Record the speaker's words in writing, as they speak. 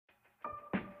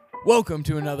Welcome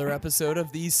to another episode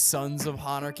of the Sons of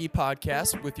Honarchy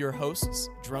podcast with your hosts,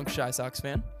 Drunk Shy Sox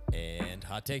Fan and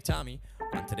Hot Take Tommy.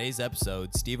 On today's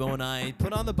episode, Steve-O and I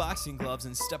put on the boxing gloves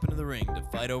and step into the ring to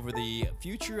fight over the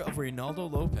future of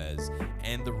Reynaldo Lopez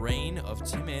and the reign of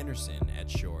Tim Anderson at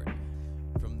short.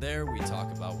 From there, we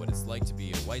talk about what it's like to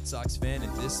be a White Sox fan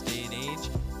in this day and age,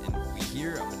 and we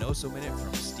hear a Minoso Minute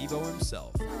from Steve-O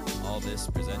himself. All this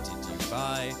presented to you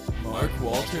by Mark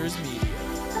Walters Media.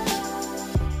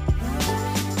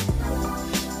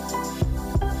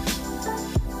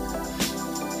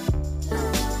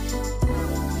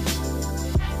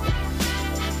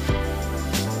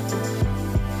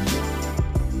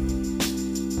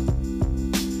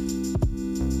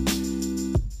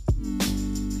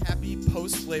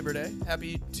 Labor Day.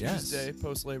 Happy Tuesday,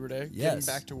 post-Labor Day. Yes. Getting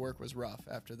back to work was rough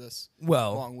after this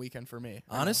long weekend for me.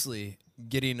 Honestly,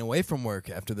 getting away from work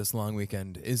after this long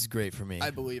weekend is great for me. I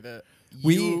believe it.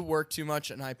 You worked too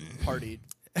much and I partied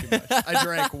too much. I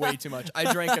drank way too much.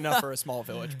 I drank enough for a small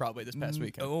village probably this past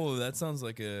weekend. Oh, that sounds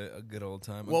like a good old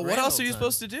time. Well, what else are you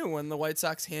supposed to do when the White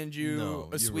Sox hand you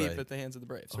a sweep at the hands of the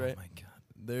Braves, right? Oh, my God.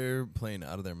 They're playing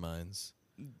out of their minds.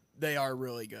 They are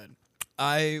really good.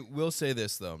 I will say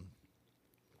this, though.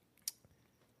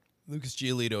 Lucas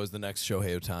Giolito is the next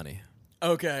Shohei Ohtani.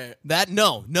 Okay.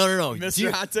 No.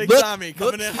 Mr. Hot Take Tommy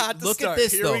coming in hot to look start. At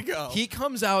this, Here though. we go. He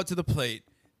comes out to the plate,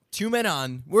 2 men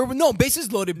on.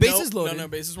 Bases loaded. No,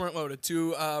 bases weren't loaded.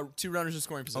 Two runners in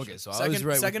scoring position. Okay, so I was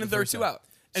right. Second and third, two out.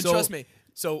 And trust me,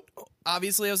 so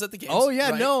obviously I was at the game. Oh, yeah,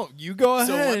 right? no. You go ahead.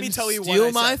 So let me tell you steal what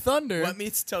I my said. thunder. Let me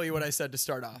tell you what I said to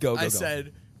start off. Go. I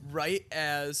said, right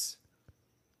as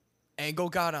Angle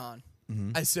got on,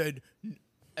 I said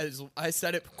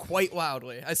it quite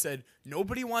loudly. I said,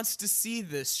 nobody wants to see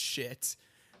this shit.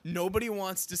 Nobody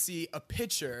wants to see a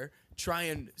pitcher try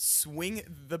and swing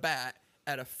the bat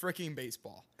at a freaking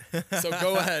baseball. So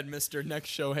go ahead, Mr. Next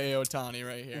Shohei Ohtani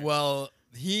right here. Well,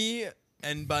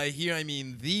 and by here I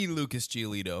mean the Lucas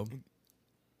Giolito,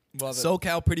 Love it.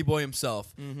 SoCal pretty boy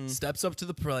himself, steps up to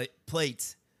the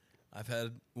plate. I've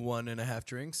had 1.5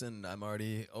 drinks and I'm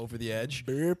already over the edge.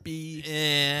 Burpee.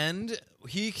 And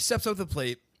he steps up to the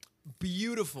plate.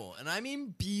 Beautiful, and I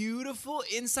mean beautiful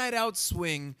inside-out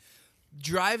swing.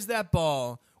 Drives that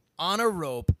ball on a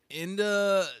rope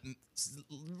into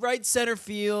right center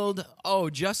field. Oh,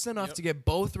 just enough to get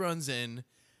both runs in.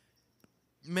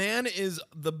 Man is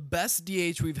the best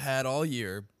DH we've had all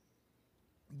year.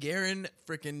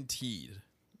 Guaranteed.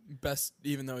 Best,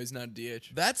 even though he's not a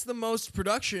DH. That's the most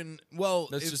production. Well,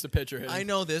 that's just a pitcher hitting. I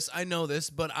know this,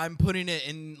 but I'm putting it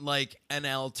in like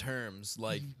NL terms,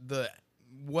 like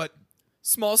what.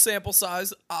 Small sample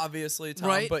size, obviously, Tom.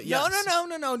 Right? But yes.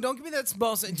 No. Don't give me that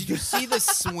small. Did you see the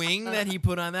swing that he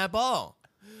put on that ball?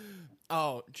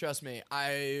 Oh, trust me.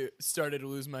 I started to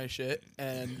lose my shit,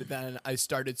 and then I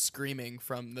started screaming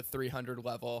from the 300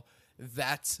 level.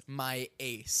 That's my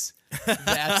ace.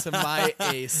 That's my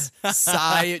ace.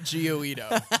 Cy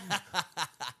Giolito.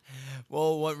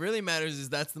 Well, what really matters is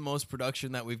that's the most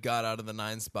production that we've got out of the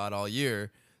 9 spot all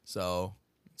year. So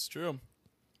it's true.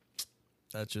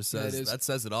 That just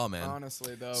says it all, man.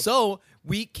 Honestly, though. So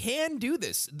we can do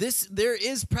this. There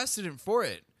is precedent for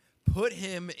it. Put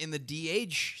him in the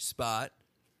DH spot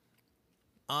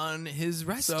on his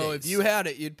rest days. So if you had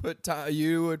it,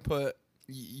 you would put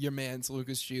your man's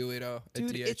Lucas Giolito at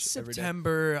Dude, DH it's every day.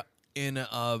 September in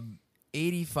a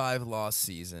 85 loss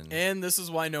season. And this is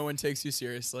why no one takes you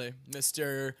seriously.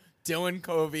 Mr. Dylan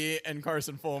Covey and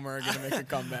Carson Fulmer are going to make a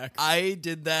comeback. I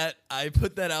did that. I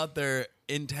put that out there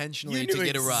intentionally to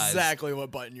get a rise. Exactly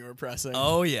what button you were pressing.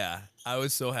 Oh, yeah. I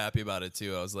was so happy about it,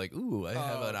 too. I was like, ooh, I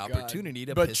have an opportunity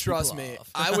to piss But trust me, off.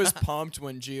 I was pumped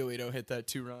when Giolito hit that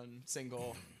 2-run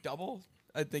single double.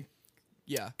 I think,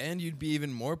 yeah. And you'd be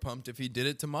even more pumped if he did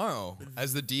it tomorrow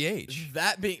as the DH.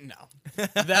 That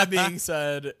being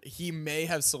said, he may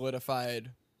have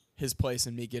solidified his place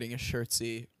in me getting a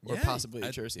shirtsy or possibly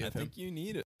a jersey of him. I think you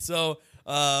need it. So,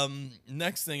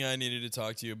 next thing I needed to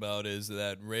talk to you about is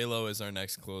that Raylo is our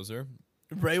next closer.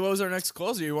 Raylo's our next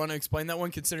closer. You want to explain that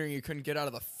one, considering you couldn't get out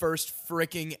of the first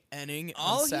freaking inning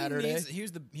on Saturday?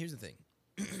 Here's the thing.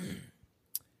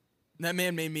 That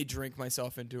man made me drink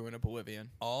myself into an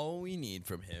oblivion. All we need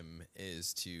from him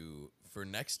is for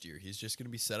next year, he's just going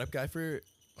to be setup guy for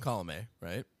Colome,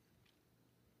 right?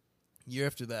 Year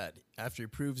after that, after he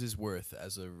proves his worth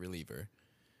as a reliever,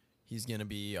 he's going to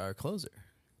be our closer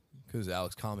because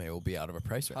Alex Colome will be out of a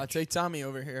price range. I'll take Tommy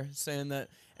over here saying that.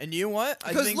 And you know what?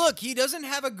 Because look, he doesn't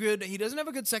have a good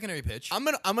secondary pitch. I'm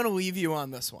gonna leave you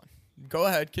on this one Go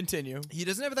ahead, continue. He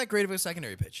doesn't have that great of a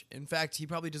secondary pitch. In fact, he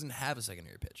probably doesn't have a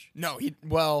secondary pitch. No,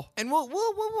 And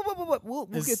we'll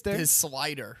get there. his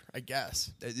slider, I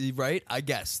guess. Right? I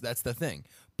guess that's the thing.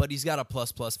 But he's got a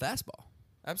plus fastball.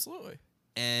 Absolutely.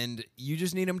 And you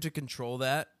just need him to control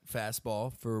that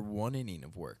fastball for 1 inning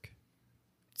of work.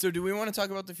 So do we want to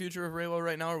talk about the future of Raylo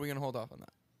right now, or are we going to hold off on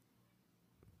that?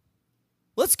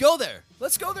 Let's go there.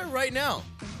 Let's go there right now.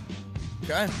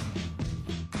 Okay.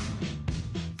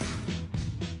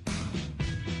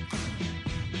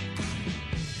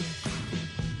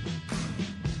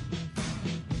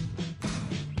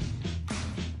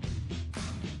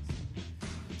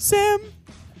 Sam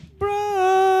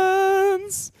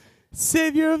Bruns,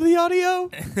 savior of the audio.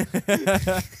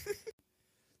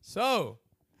 So,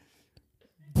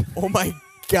 Oh my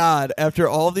God! After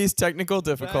all these technical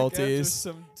difficulties,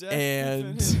 some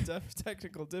and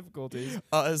technical difficulties,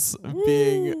 us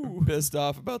being pissed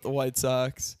off about the White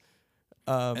Sox,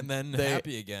 and then they,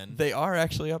 happy again. They are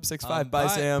actually up 6-5. Bye,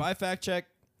 Sam. Bye, fact check.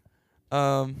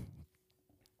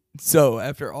 So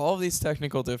after all these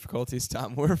technical difficulties,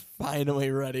 Tom, we're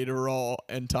finally ready to roll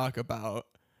and talk about.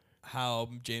 How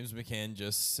James McCann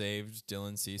just saved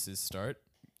Dylan Cease's start.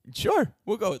 Sure,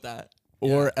 we'll go with that.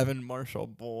 Yeah. Or Evan Marshall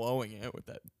blowing it with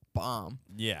that bomb.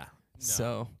 Yeah.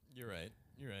 So you're right.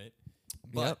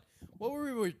 But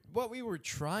what we were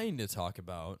trying to talk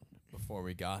about before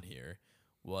we got here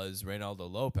was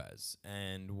Reynaldo Lopez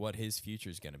and what his future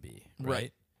is going to be.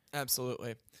 Right.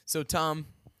 Absolutely. So Tom,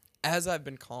 as I've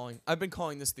been calling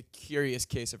this the curious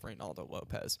case of Reynaldo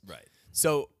Lopez. Right.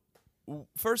 So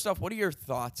first off, what are your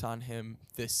thoughts on him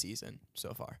this season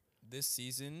so far? This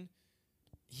season,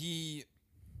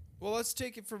 let's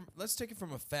take it from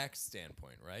a fact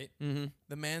standpoint, right? Mm-hmm.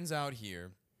 The man's out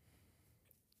here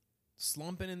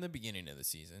slumping in the beginning of the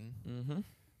season. Mm-hmm.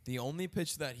 The only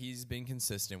pitch that he's been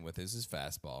consistent with is his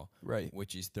fastball, Right.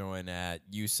 which he's throwing at,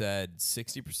 you said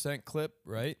 60% clip,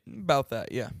 right? About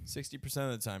that, yeah.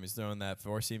 60% of the time he's throwing that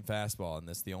four-seam fastball, and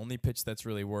that's the only pitch that's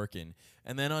really working.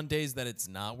 And then on days that it's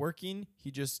not working,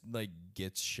 he just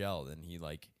gets shelled, and he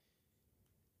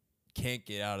can't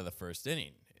get out of the first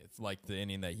inning. It's like the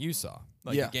inning that you saw,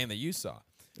 the game that you saw.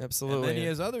 Absolutely. And then he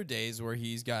has other days where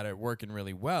he's got it working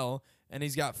really well, and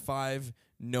he's got 5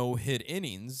 no-hit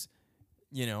innings,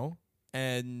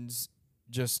 and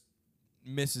just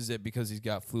misses it because he's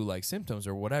got flu-like symptoms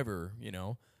or whatever,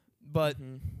 But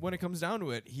when it comes down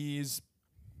to it, he's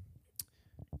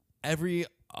every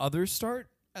other start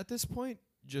at this point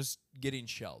just getting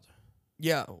shelled.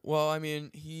 Yeah. Well, I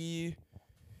mean,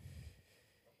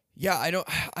 I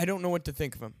don't know what to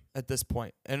think of him at this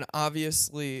point. And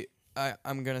obviously,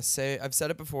 I'm going to say, I've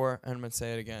said it before, and I'm going to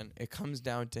say it again. It comes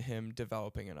down to him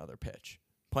developing another pitch,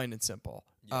 plain and simple.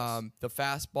 Yes. The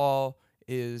fastball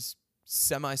is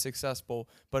semi-successful,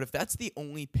 but if that's the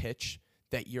only pitch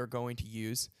that you're going to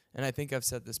use, and I think I've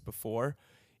said this before,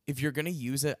 if you're going to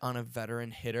use it on a veteran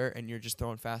hitter and you're just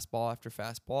throwing fastball after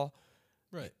fastball,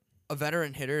 Right. a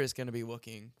veteran hitter is going to be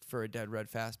looking for a dead red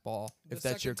fastball if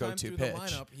that's your go-to pitch. The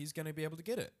lineup, he's going to be able to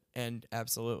get it. And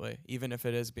absolutely, even if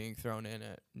it is being thrown in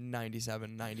at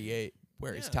 97, 98,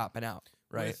 where he's topping out,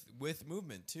 right? With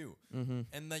movement, too. Mm-hmm.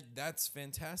 And that's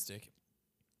fantastic.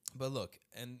 But look,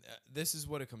 and this is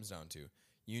what it comes down to.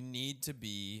 You need to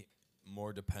be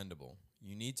more dependable.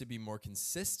 You need to be more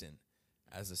consistent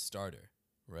as a starter,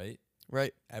 right?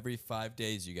 Right. Every 5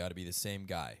 days, you got to be the same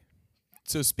guy.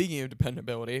 So speaking of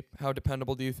dependability, how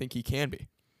dependable do you think he can be?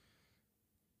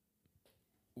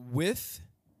 With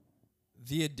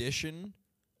the addition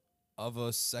of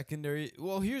a secondary,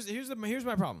 here's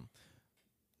my problem.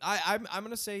 I'm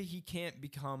gonna say he can't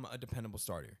become a dependable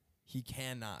starter. He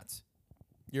cannot.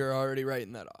 You're already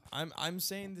writing that off. I'm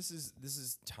saying this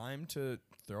is time to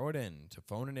throw it in, to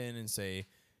phone it in, and say,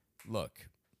 look,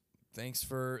 thanks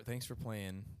for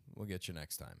playing. We'll get you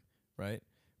next time, right?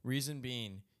 Reason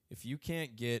being, if you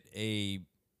can't get a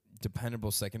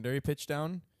dependable secondary pitch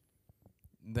down,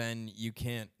 then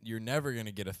you're never going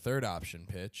to get a third option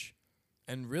pitch.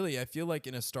 And really, I feel like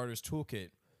in a starter's toolkit,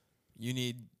 you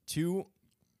need 2+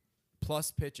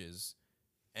 pitches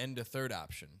and a third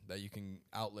option that you can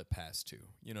outlet pass to.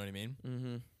 You know what I mean?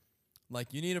 Mm-hmm.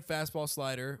 Like, you need a fastball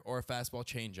slider or a fastball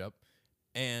changeup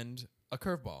and a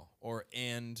curveball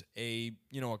and a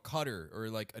cutter or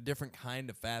like a different kind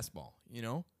of fastball,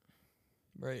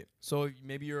 Right. So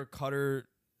maybe you're a cutter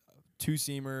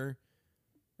 2-seamer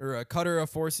or a cutter a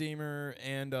 4-seamer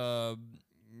and a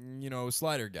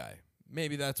slider guy.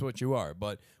 Maybe that's what you are.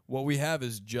 But what we have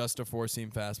is just a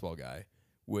 4-seam fastball guy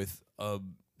with a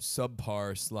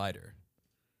subpar slider.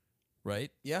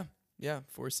 Right? Yeah. Yeah,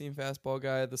 four-seam fastball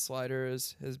guy. The slider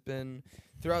has been,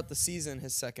 throughout the season,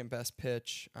 his second best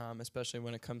pitch, especially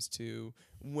when it comes to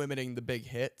limiting the big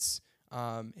hits.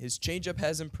 His changeup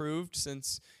has improved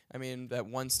since, that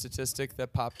one statistic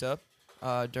that popped up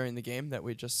during the game that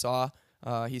we just saw.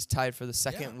 He's tied for the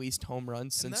second least home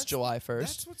runs since July 1st.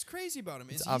 That's what's crazy about him.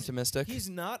 It's optimistic. He's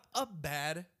not a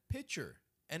bad pitcher.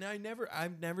 And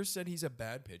I've never said he's a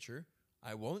bad pitcher.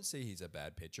 I won't say he's a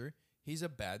bad pitcher. He's a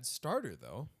bad starter,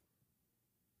 though.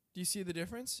 Do you see the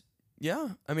difference? Yeah.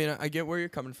 I get where you're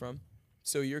coming from.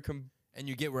 So you're and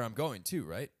you get where I'm going, too,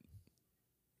 right?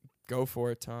 Go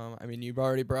for it, Tom. You've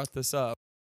already brought this up.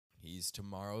 He's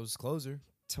tomorrow's closer.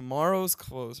 Tomorrow's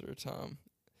closer, Tom.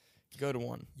 Good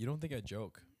one. You don't think I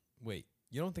joke? Wait,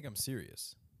 you don't think I'm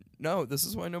serious? No, this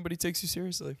is why nobody takes you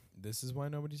seriously. This is why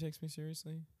nobody takes me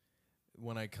seriously?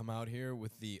 When I come out here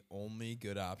with the only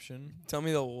good option? Tell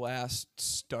me the last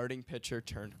starting pitcher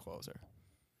turned closer.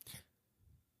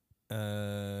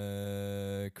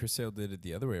 Chris Sale did it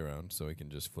the other way around, so he can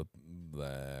just flip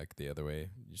back the other way.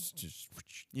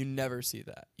 You never see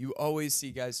that. You always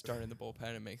see guys start in the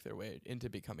bullpen and make their way into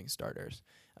becoming starters.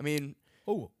 I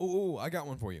got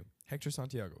one for you. Hector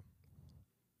Santiago.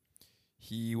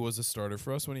 He was a starter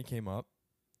for us when he came up,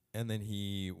 and then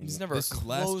he's never a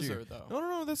closer, though.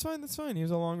 No, that's fine. He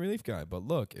was a long relief guy. But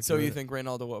look, so you think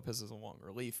Reynaldo Lopez is a long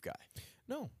relief guy?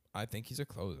 No, I think he's a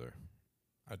closer.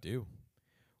 I do.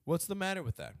 What's the matter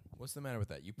with that?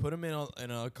 You put him in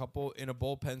a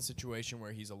bullpen situation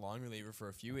where he's a long reliever for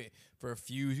a few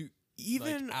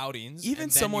outings. Even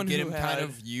and someone then you get who him kind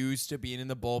of used to being in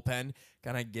the bullpen,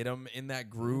 kind of get him in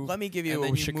that groove. Let me give you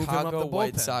a Chicago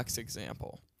White Sox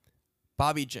example.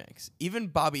 Bobby Jenks. Even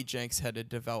Bobby Jenks had to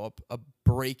develop a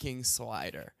breaking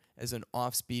slider as an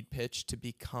off-speed pitch to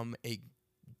become a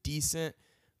decent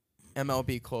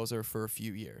MLB closer for a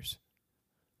few years.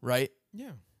 Right?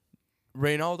 Yeah.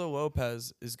 Reynaldo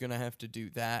Lopez is going to have to do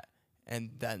that and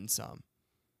then some.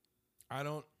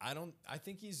 I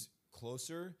think he's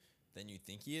closer than you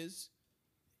think he is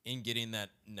in getting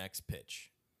that next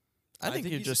pitch. I think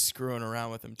you're just screwing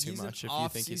around with him too much if you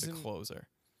think he's a closer.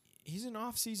 He's an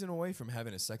off season away from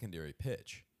having a secondary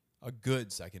pitch, a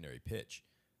good secondary pitch.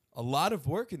 A lot of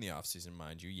work in the off season,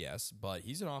 mind you, yes, but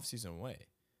he's an off season away.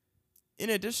 In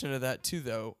addition to that, too,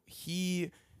 though,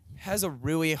 he has a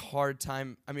really hard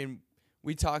time.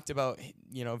 We talked about,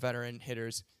 veteran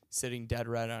hitters sitting dead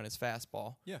red on his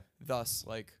fastball. Yeah. Thus,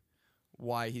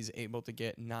 why he's able to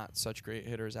get not such great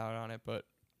hitters out on it, but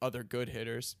other good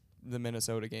hitters. The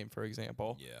Minnesota game, for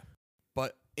example. Yeah.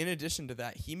 But in addition to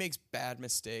that, he makes bad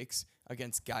mistakes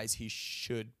against guys he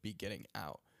should be getting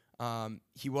out.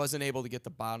 He wasn't able to get the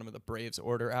bottom of the Braves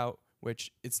order out,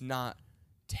 which it's not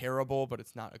terrible, but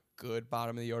it's not a good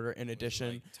bottom of the order. In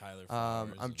addition, Tyler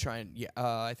Flowers.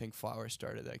 I think Flowers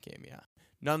started that game, yeah.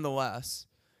 Nonetheless,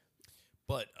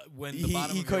 but when the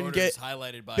bottom of the order is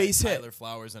highlighted by Tyler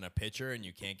Flowers and a pitcher and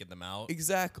you can't get them out.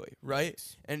 Exactly, right?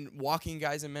 And walking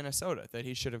guys in Minnesota that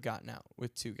he should have gotten out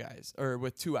with two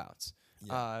outs.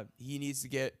 Yeah. He needs to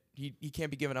get he can't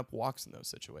be giving up walks in those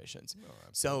situations. No,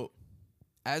 so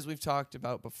as we've talked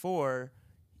about before,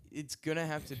 it's going to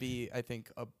have to be, I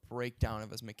think, a breakdown of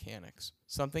his mechanics.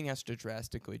 Something has to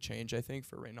drastically change, I think,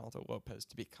 for Reynaldo Lopez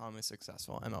to become a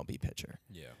successful MLB pitcher.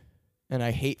 Yeah. And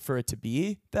I hate for it to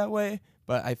be that way,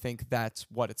 but I think that's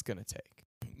what it's going to take.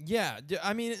 Yeah.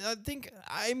 I think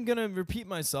I'm going to repeat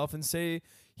myself and say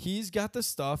he's got the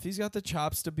stuff. He's got the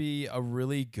chops to be a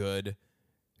really good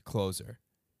closer.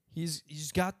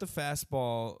 He's got the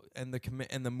fastball and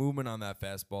the movement on that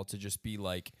fastball to just be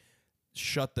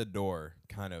shut the door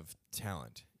kind of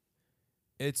talent.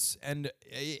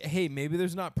 Hey, maybe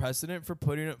there's not precedent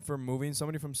for moving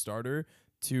somebody from starter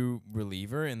to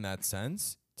reliever in that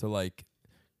sense, to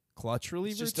clutch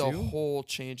reliever. It's just a whole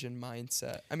change in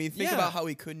mindset. Think about how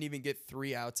he couldn't even get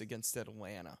 3 outs against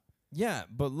Atlanta. Yeah,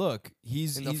 but look,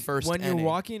 he's in the first when inning. You're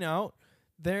walking out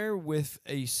there with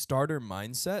a starter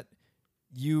mindset,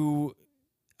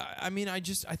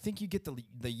 I think you get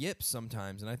the yips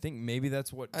sometimes, and I think maybe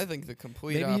that's what I think the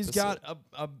complete maybe opposite. He's got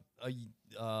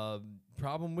a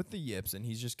problem with the yips, and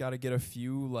he's just got to get a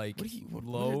few what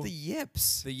are the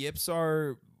yips? The yips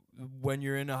are when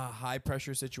you're in a high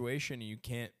pressure situation and you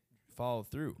can't follow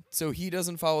through. So he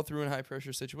doesn't follow through in high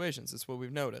pressure situations. That's what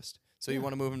we've noticed. So you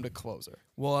want to move him to closer.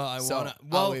 Well,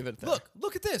 I'll leave it there.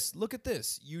 Look at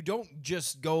this. You don't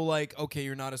just go okay,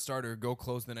 you're not a starter, go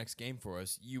close the next game for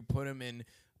us. You put him in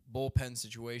bullpen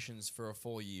situations for a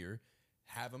full year,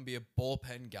 have him be a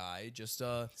bullpen guy,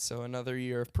 so another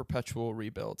year of perpetual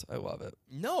rebuild. I love it.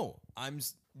 No, I'm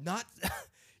not.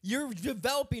 You're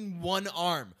developing one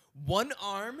arm,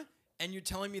 And you're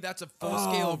telling me that's a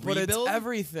full-scale but rebuild? it's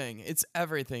everything. It's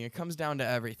everything. It comes down to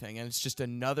everything, and it's just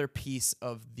another piece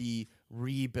of the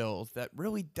rebuild that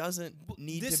really doesn't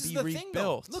need This to is be the thing, though.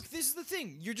 rebuilt. Look, this is the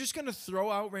thing. You're just gonna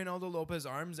throw out Reynaldo Lopez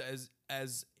arms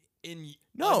as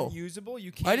No. unusable.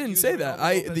 You can't. I didn't use say that.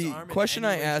 Reynaldo Lopez's The arm in question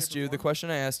any I way, asked shape, or you, the form. question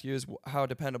I asked you is how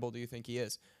dependable do you think he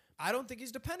is? I don't think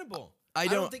he's dependable. I I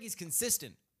don't don't- think he's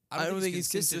consistent. I don't think he's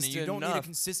and You consistent don't need a enough.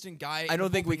 consistent guy. I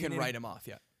don't think we You can need write him off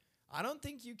yet. I don't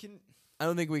think you can. I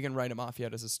don't think we can write him off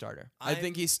yet as a starter. I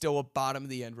think he's still a bottom of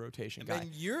the end rotation guy.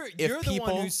 And you're If the one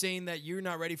people- who's saying that you're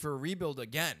not ready for a rebuild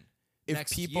again. If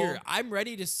Next people year, I'm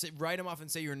ready to write him off and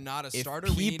say you're not a If starter.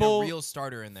 We need a people real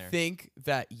starter in there. think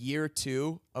that year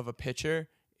 2 of a pitcher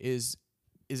is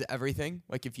everything.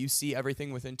 Like if you see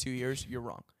everything within 2 years, you're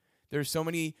wrong. There's so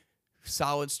many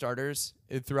solid starters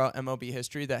throughout MLB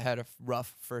history that had a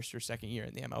rough first or second year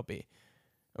in the MLB.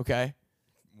 Okay?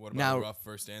 What about Now- a rough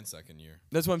first and second year?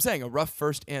 That's what I'm saying. A rough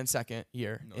first and second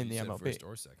year in the MLB. First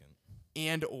or second.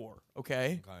 And or,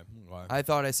 okay? Okay. Why? I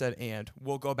thought I said and.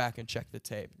 We'll go back and check the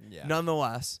tape. Yeah.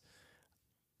 Nonetheless,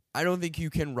 I don't think you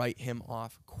can write him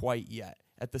off quite yet.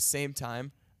 At the same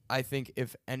time, I think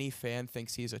if any fan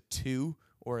thinks he's a 2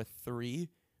 or a 3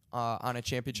 on a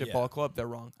championship Yeah. ball club, they're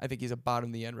wrong. I think he's a bottom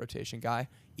of the end rotation guy,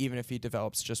 even if he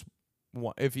develops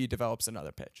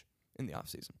another pitch in the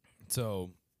offseason.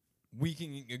 So we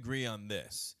can agree on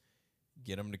this.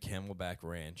 Get him to Camelback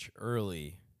Ranch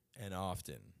early and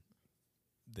often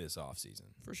this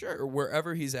offseason. For sure. Or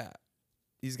wherever he's at,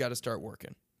 he's got to start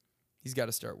working.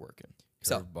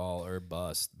 So, Curveball or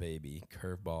bust, baby.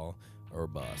 Curveball or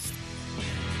bust.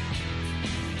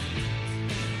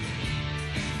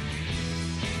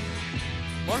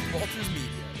 Mark Walters Media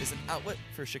is an outlet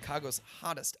for Chicago's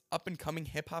hottest up-and-coming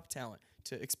hip-hop talent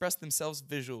to express themselves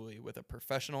visually with a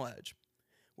professional edge.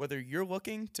 Whether you're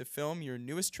looking to film your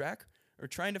newest track or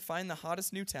trying to find the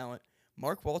hottest new talent,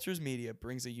 Mark Walters Media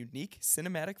brings a unique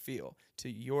cinematic feel to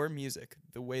your music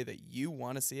the way that you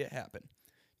want to see it happen.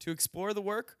 To explore the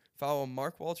work, follow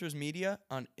Mark Walters Media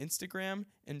on Instagram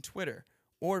and Twitter,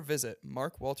 or visit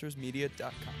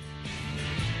markwaltersmedia.com.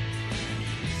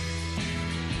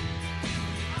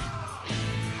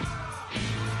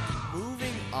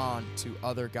 Moving on to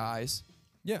other guys,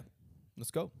 Yeah.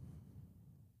 Let's go.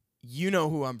 you know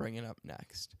who I'm bringing up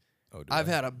next. Oh, I've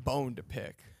had a bone to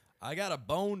pick, I got a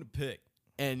bone to pick.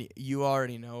 and you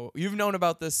already know. You've known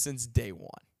about this since day one.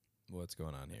 What's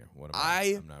going on here? What am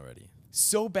I'm not ready.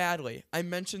 So badly. I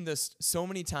mentioned this so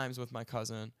many times with my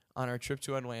cousin on our trip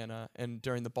to Atlanta and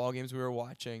during the ball games we were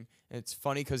watching. And it's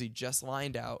funny because he just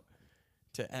lined out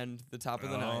to end the top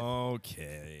of the ninth.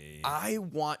 Okay. I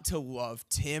want to love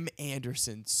Tim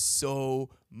Anderson so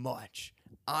much.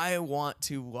 I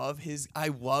love his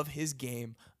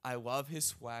game. I love his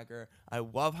swagger. I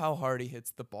love how hard he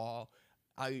hits the ball.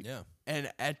 And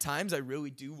at times I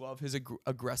really do love his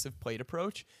aggressive plate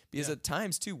approach because at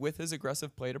times too with his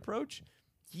aggressive plate approach,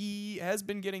 he has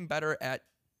been getting better at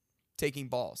taking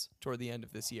balls toward the end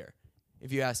of this year.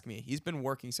 If you ask me, he's been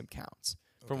working some counts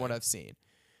from what I've seen.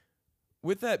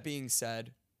 With that being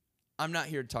said, I'm not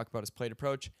here to talk about his plate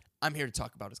approach. I'm here to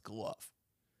talk about his glove.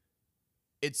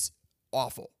 It's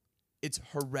awful. It's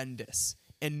horrendous.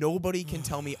 And nobody can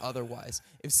tell me otherwise.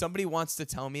 If somebody wants to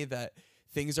tell me that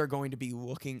things are going to be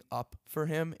looking up for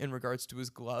him in regards to his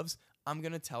gloves, I'm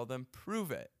going to tell them, prove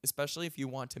it, especially if you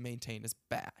want to maintain his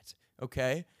bat.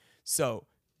 Okay? So,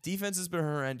 defense has been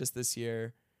horrendous this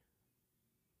year.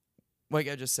 Like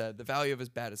I just said, the value of his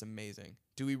bat is amazing.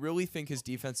 Do we really think his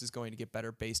defense is going to get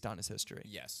better based on his history?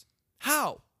 Yes.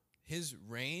 How? His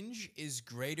range is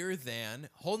greater than.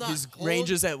 Hold on. His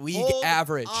range is at league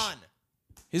average.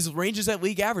 His range is at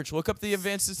league average. Look up the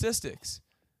advanced statistics.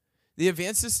 The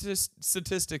advanced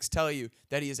statistics tell you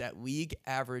that he is at league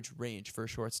average range for a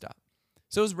shortstop.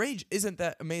 So his range isn't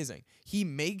that amazing. He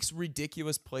makes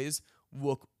ridiculous plays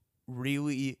look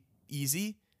really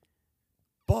easy.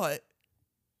 But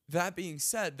that being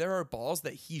said, there are balls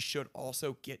that he should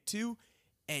also get to,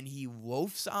 and he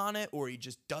loafs on it, or he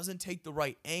just doesn't take the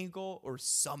right angle or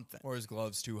something. Or his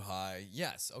gloves too high.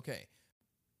 Yes, okay.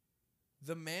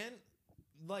 The man,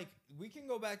 like, we can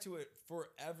go back to it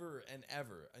forever and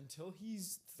ever. Until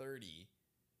he's 30,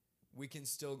 we can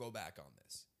still go back on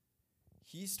this.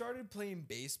 He started playing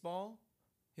baseball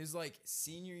his, like,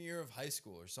 senior year of high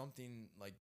school or something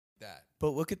like that. But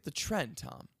look at the trend,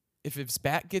 Tom. If his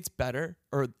bat gets better,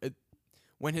 or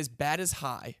when his bat is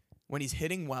high, when he's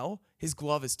hitting well, his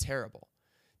glove is terrible.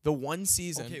 The one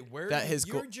season that his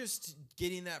you're just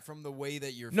getting that from the way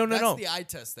that you're. No. That's the eye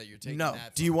test that you're taking. No.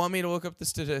 That Do you want me to look up the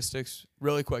statistics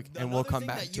really quick, and we'll come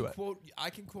back to it? I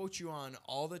can quote you on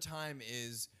all the time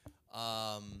is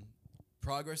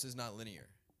progress is not linear,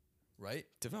 right?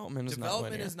 Development is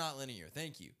not linear.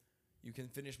 Thank you. You can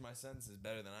finish my sentences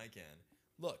better than I can.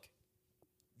 Look,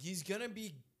 he's going to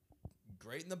be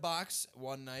great in the box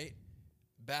one night,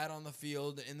 bad on the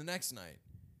field in the next night.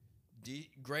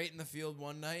 Great in the field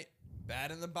one night,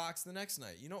 bad in the box the next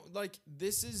night. You know, like,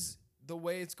 this is the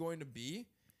way it's going to be.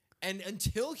 And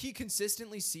until he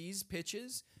consistently sees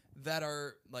pitches that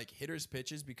are, like, hitter's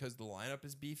pitches because the lineup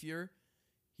is beefier,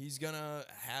 he's going to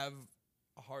have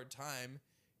a hard time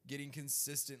getting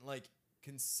consistent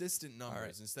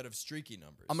numbers instead of streaky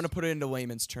numbers. I'm going to put it into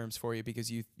layman's terms for you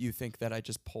because you think that I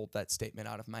just pulled that statement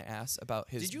out of my ass about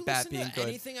his bat being good. Did you listen to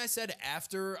anything I said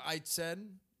after I said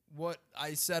what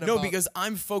I said No, about... because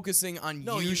I'm focusing on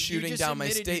you shooting down my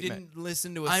statement. You didn't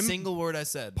listen to a single word I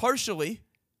said. Partially.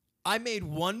 I made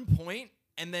one point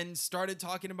and then started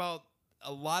talking about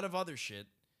a lot of other shit,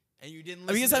 and you didn't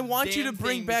listen because I want you to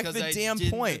bring back the damn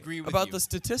point about the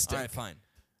statistic. All right, fine.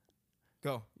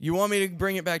 Go. You want me to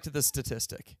bring it back to the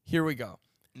statistic. Here we go.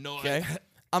 No. Okay.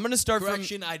 I'm going to start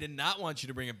Correction, I did not want you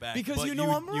to bring it back. Because you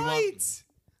know I'm right.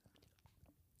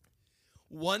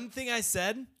 One thing I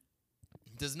said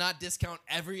does not discount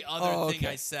every other thing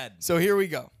I said. So here we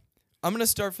go. I'm going to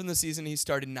start from the season he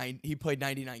played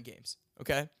 99 games.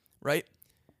 Okay? Right?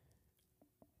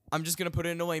 I'm just gonna put it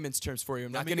into layman's terms for you.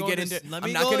 I'm not gonna get into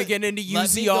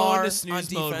UZR on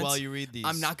defense. While you read these.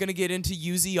 I'm not gonna get into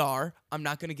UZR. I'm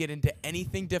not gonna get into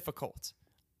anything difficult.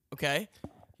 Okay?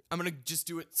 I'm gonna just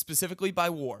do it specifically by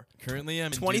WAR. Currently, I'm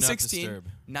in 2016,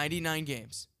 99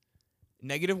 games,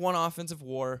 -1 offensive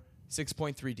WAR,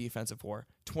 6.3 defensive WAR.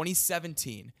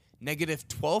 2017,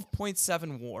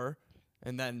 -12.7 WAR,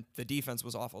 and then the defense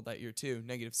was awful that year too.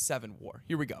 -7 WAR.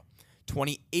 Here we go.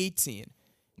 2018.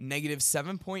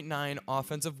 -7.9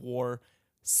 offensive WAR,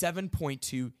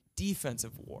 7.2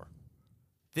 defensive WAR.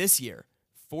 This year,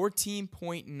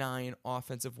 14.9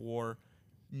 offensive WAR,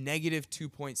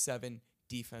 -2.7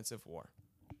 defensive WAR.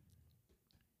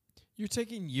 You're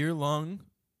taking year-long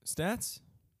stats?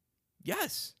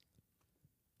 Yes.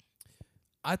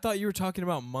 I thought you were talking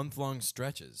about month-long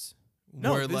stretches.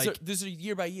 No, these are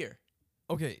year by year.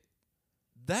 Okay,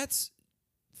 that's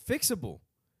fixable.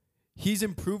 He's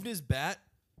improved his bat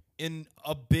in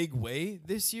a big way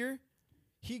this year.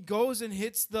 He goes and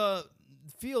hits the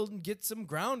field and gets some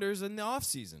grounders in the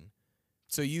offseason.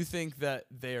 So you think that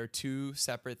they are two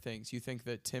separate things? You think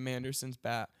that Tim Anderson's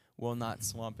bat will not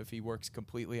slump if he works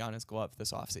completely on his glove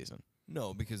this offseason?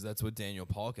 No, because that's what Daniel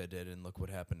Palka did, and look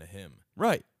what happened to him.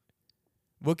 Right.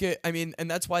 And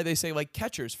that's why they say, like,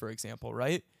 catchers, for example,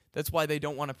 right? That's why they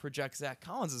don't want to project Zach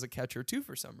Collins as a catcher, too,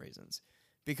 for some reasons.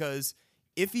 Because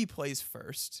if he plays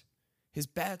first, his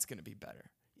bat's going to be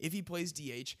better. If he plays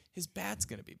DH, his bat's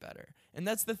going to be better. And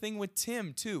that's the thing with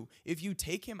Tim, too. If you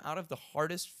take him out of the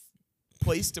hardest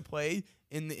place to play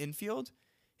in the infield,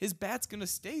 his bat's going to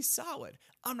stay solid.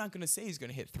 I'm not going to say he's going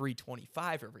to hit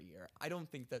 325 every year. I don't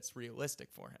think that's realistic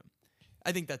for him.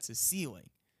 I think that's his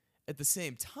ceiling. At the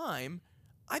same time,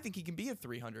 I think he can be a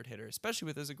 300 hitter, especially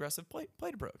with his aggressive plate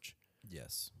approach.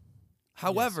 Yes.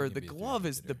 However, the glove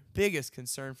is the biggest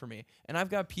concern for me. And I've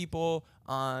got people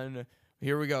on,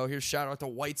 here we go, here's shout out to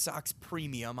White Sox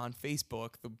Premium on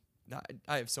Facebook.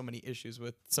 I have so many issues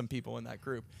with some people in that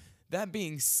group. That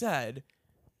being said,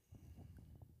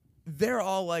 they're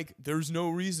all like, there's no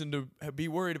reason to be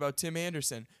worried about Tim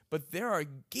Anderson. But there are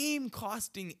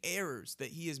game-costing errors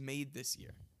that he has made this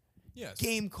year. Yes.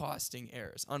 Game-costing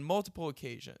errors on multiple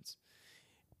occasions.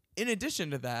 In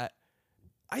addition to that,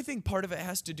 I think part of it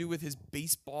has to do with his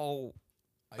baseball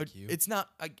IQ. It's not,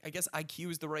 I guess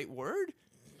IQ is the right word.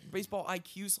 Baseball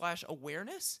IQ /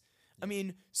 awareness. I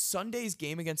mean, Sunday's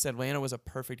game against Atlanta was a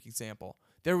perfect example.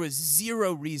 There was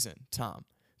zero reason, Tom,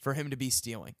 for him to be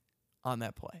stealing on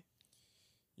that play.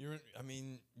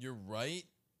 You're right,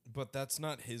 but that's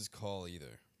not his call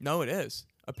either. No, it is.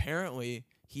 Apparently,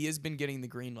 he has been getting the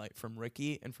green light from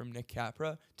Ricky and from Nick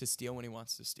Capra to steal when he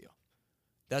wants to steal.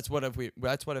 That's what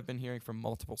I've been hearing from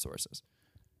multiple sources.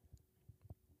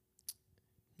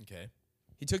 Okay.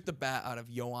 He took the bat out of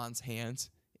Yoan's hands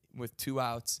with 2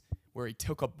 outs where he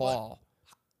took a ball.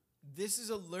 But this is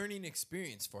a learning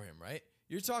experience for him, right?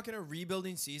 You're talking a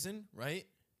rebuilding season, right?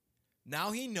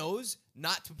 Now he knows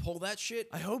not to pull that shit.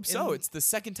 I hope so. It's the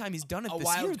second time he's done it this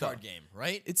year, A wild card game,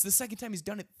 right? It's the second time he's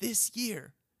done it this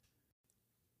year.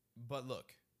 But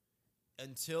look,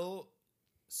 until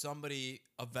somebody,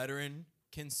 a veteran,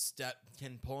 can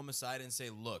pull him aside and say,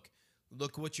 look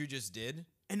what you just did.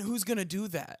 And who's going to do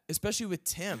that, especially with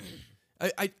Tim?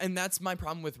 And that's my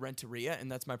problem with Renteria, and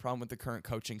that's my problem with the current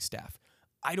coaching staff.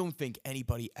 I don't think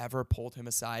anybody ever pulled him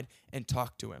aside and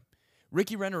talked to him.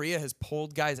 Ricky Renteria has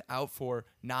pulled guys out for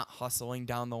not hustling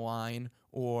down the line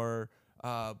or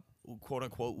quote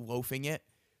unquote loafing it.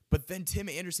 But then Tim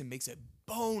Anderson makes a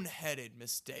boneheaded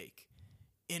mistake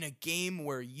in a game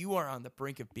where you are on the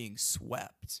brink of being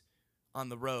swept on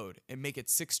the road and make it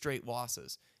 6 straight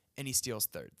losses, and he steals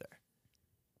third there.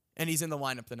 And he's in the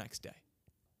lineup the next day.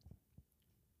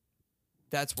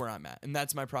 That's where I'm at. And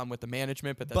that's my problem with the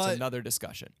management, but that's another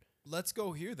discussion. Let's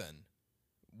go here then.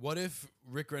 What if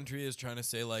Rick Renteria is trying to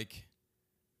say, like,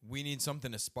 we need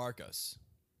something to spark us?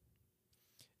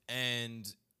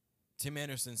 And Tim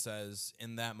Anderson says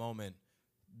in that moment,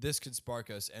 this could spark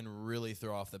us and really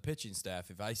throw off the pitching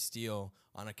staff if I steal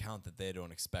on account that they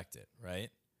don't expect it, right?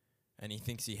 And he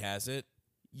thinks he has it.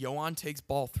 Yoan takes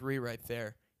ball 3 right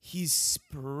there. He's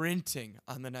sprinting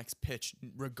on the next pitch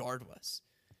regardless.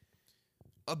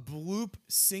 A bloop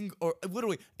single, or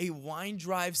literally a line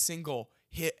drive single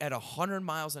hit at 100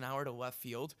 miles an hour to left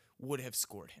field would have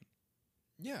scored him.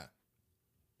 Yeah.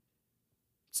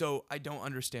 So I don't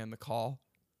understand the call.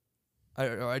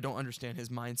 I don't understand his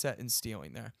mindset in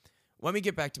stealing there. Let me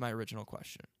get back to my original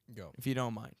question. Go. If you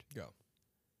don't mind. Go.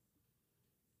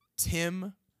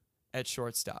 Tim at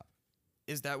shortstop.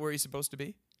 Is that where he's supposed to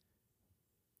be?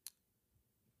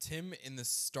 Tim in the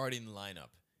starting lineup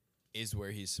is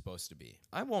where he's supposed to be.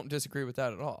 I won't disagree with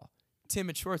that at all. Tim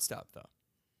at shortstop, though.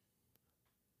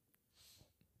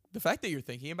 The fact that you're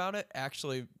thinking about it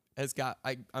actually has got...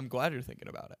 I'm glad you're thinking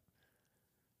about it.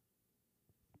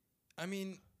 I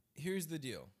mean, here's the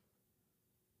deal.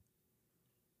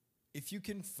 If you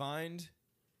can find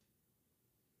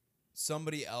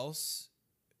somebody else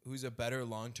who's a better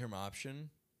long-term option,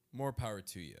 more power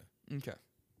to you. Okay.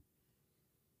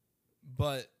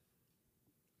 But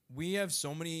we have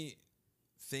so many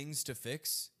things to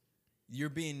fix. You're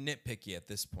being nitpicky at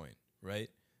this point, right?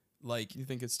 Like, You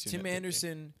think it's too Tim nitpicky?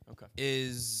 Anderson Okay.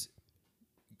 is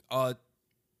a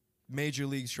major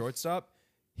league shortstop.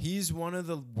 He's one of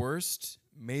the worst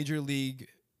major league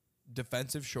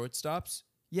defensive shortstops.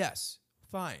 Yes,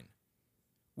 fine.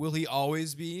 Will he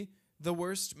always be the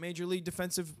worst major league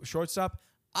defensive shortstop?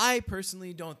 I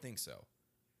personally don't think so.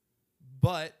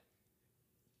 But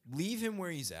leave him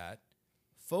where he's at.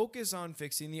 Focus on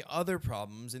fixing the other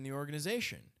problems in the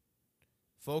organization.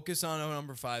 Focus on a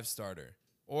number 5 starter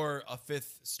or a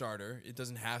 5th starter. It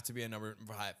doesn't have to be a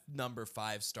number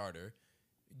 5 starter.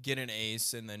 Get an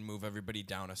ace and then move everybody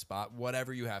down a spot.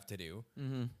 Whatever you have to do.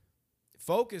 Mm-hmm.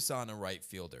 Focus on a right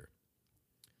fielder.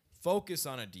 Focus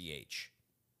on a DH.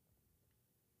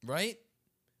 Right?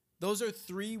 Those are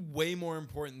 3 way more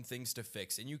important things to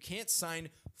fix. And you can't sign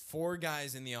 4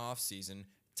 guys in the offseason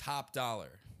top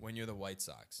dollar when you're the White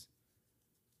Sox.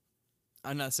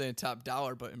 I'm not saying top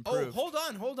dollar, but improved. Oh,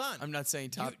 hold on. I'm not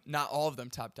saying not all of them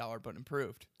top dollar, but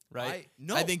improved, right?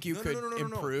 No. I think you could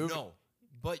improve. No,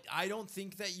 but I don't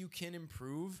think that you can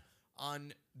improve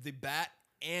on the bat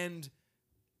and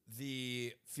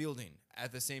the fielding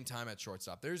at the same time at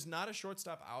shortstop. There's not a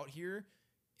shortstop out here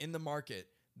in the market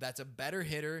that's a better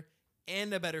hitter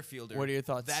and a better fielder. What are your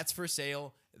thoughts? That's for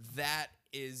sale. That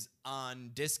is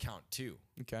on discount too.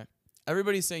 Okay.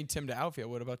 Everybody's saying Tim to outfield.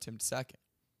 What about Tim to second?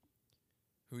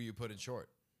 Who you put in short?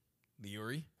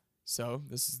 Leary? So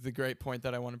this is the great point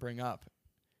that I want to bring up.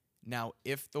 Now,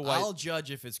 if the I'll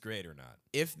judge if it's great or not.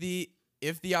 if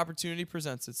the opportunity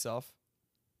presents itself,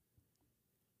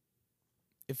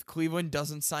 if Cleveland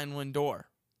doesn't sign Lindor,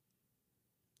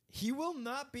 He will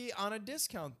not be on a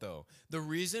discount though. The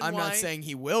reason I'm why not saying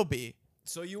he will be.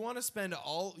 So you want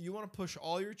to push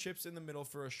all your chips in the middle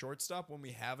for a shortstop when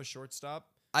we have a shortstop?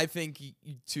 I think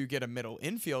to get a middle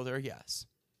infielder, yes.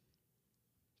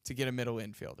 To get a middle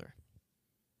infielder.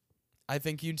 I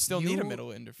think you'd still need a middle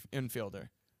infielder.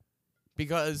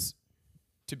 Because,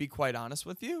 to be quite honest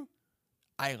with you,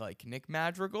 I like Nick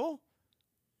Madrigal.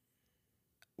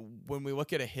 When we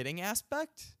look at a hitting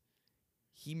aspect,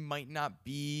 he might not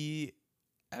be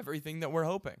everything that we're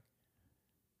hoping.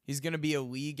 He's going to be a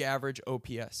league average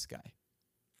OPS guy.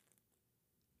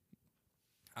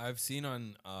 I've seen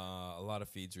on a lot of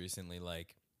feeds recently,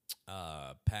 like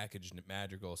packaged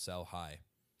Madrigal sell high.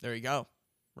 There you go.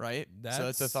 Right? So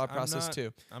that's a thought process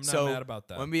too. I'm not mad about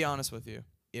that. Let me be honest with you.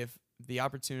 If the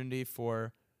opportunity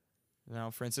for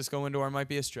Francisco Lindor might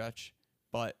be a stretch,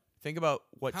 but think about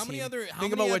what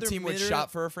team would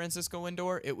shop for a Francisco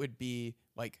Lindor. It would be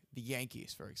like the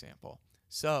Yankees, for example.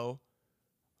 So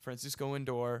Francisco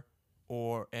Lindor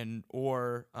or an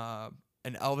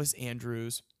Elvis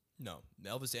Andrus. No,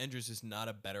 Elvis Andrus is not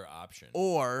a better option.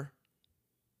 Or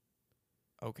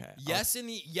okay. Yes,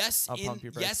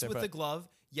 with the glove.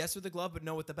 Yes, with the glove, but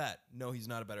no with the bat. No, he's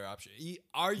not a better option.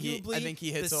 I think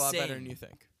he hits a lot better than you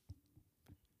think.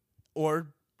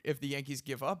 Or if the Yankees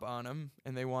give up on him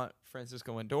and they want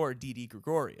Francisco Lindor, Didi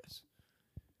Gregorius.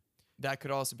 That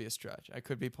could also be a stretch. I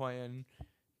could be playing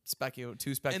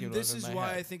too speculative. And this in is my why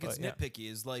head, I think it's but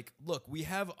nitpicky. Is like, look, we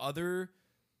have other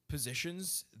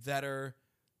positions that are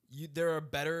there are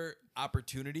better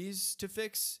opportunities to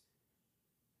fix.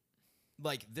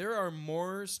 Like, there are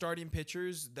more starting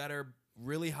pitchers that are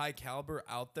really high caliber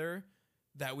out there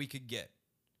that we could get.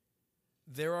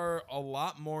 There are a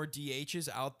lot more DHs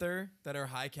out there that are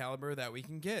high caliber that we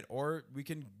can get, or we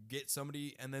can get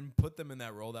somebody and then put them in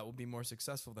that role that will be more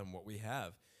successful than what we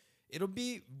have. It'll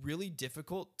be really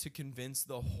difficult to convince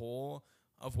the whole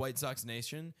of White Sox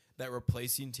Nation that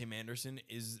replacing Tim Anderson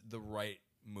is the right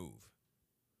move.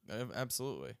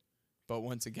 Absolutely. But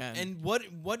once again, And what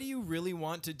do you really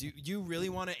want to do? Do you really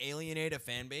want to alienate a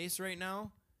fan base right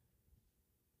now?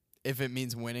 if it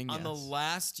means winning, On the yes.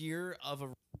 last year of a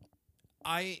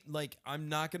I'm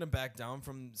not gonna back down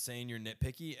from saying you're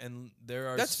nitpicky, and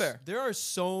That's fair. There are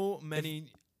so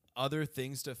many other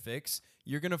things to fix.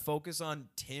 You're gonna focus on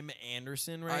Tim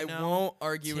Anderson I now. won't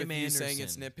argue Tim with you saying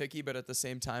it's Anderson. nitpicky, but at the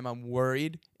same time, I'm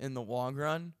worried in the long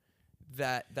run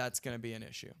that that's going to be an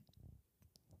issue.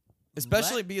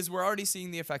 Especially because we're already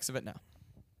seeing the effects of it now.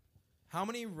 How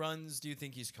many runs do you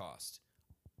think he's cost?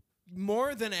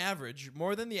 More than average,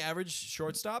 more than the average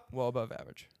shortstop. Well above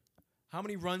average. How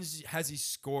many runs has he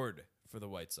scored for the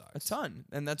White Sox? A ton.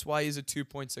 And that's why he's a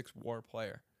 2.6 WAR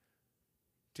player.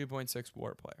 2.6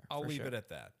 WAR player. I'll for leave sure. it at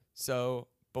that. So,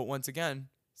 but once again,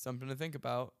 something to think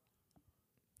about.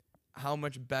 How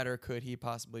much better could he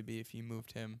possibly be if you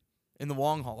moved him in the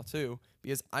long haul, too?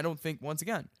 Because I don't think, once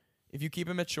again, if you keep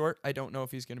him at short, I don't know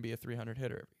if he's going to be a 300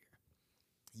 hitter every year.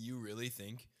 You really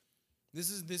think? This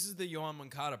is the Yohan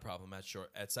Moncada problem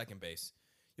at second base.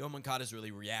 Yohan Moncada is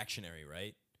really reactionary,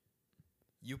 right?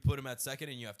 You put him at second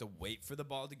and you have to wait for the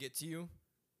ball to get to you,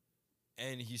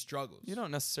 and he struggles. You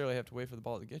don't necessarily have to wait for the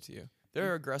ball to get to you.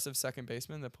 There are aggressive second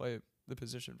basemen that play the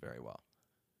position very well.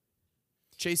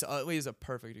 Chase Utley is a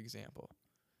perfect example.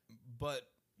 But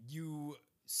you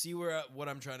see what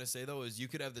I'm trying to say, though, is you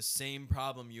could have the same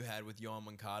problem you had with Yohan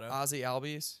Moncada. Ozzy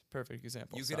Albies, perfect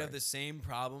example. You could have the same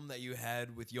problem that you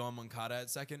had with Yohan Moncada at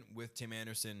second with Tim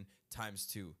Anderson times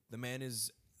 2. The man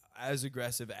is as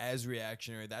aggressive, as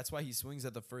reactionary. That's why he swings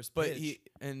at the first pitch.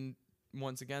 And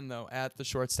once again, though, at the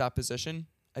shortstop position,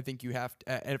 I think you have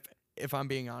to, if I'm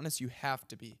being honest, you have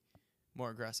to be more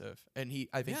aggressive. And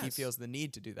I think he Yes. feels the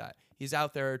need to do that. He's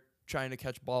out there trying to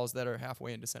catch balls that are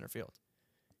halfway into center field.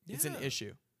 It's an Yeah.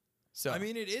 issue. So I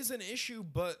mean, it is an issue,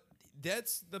 but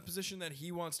that's the position that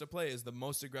he wants to play, is the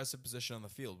most aggressive position on the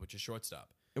field, which is shortstop.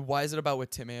 why is it about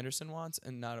what Tim Anderson wants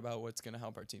and not about what's going to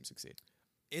help our team succeed?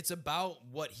 It's about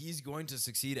what he's going to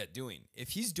succeed at doing. If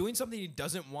he's doing something he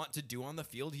doesn't want to do on the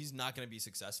field, he's not going to be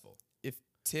successful.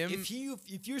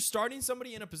 If you're starting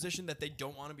somebody in a position that they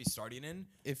don't want to be starting in,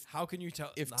 how can you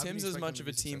tell? If how can Tim's you as expect much him of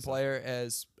to a be team successful? player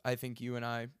as I think you and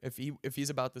I, if he's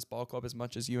about this ball club as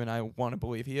much as you and I want to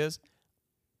believe he is,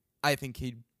 I think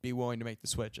he'd be willing to make the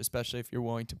switch, especially if you're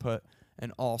willing to put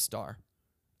an all-star,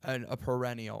 a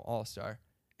perennial all-star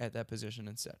at that position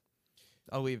instead.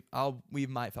 I'll leave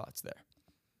my thoughts there.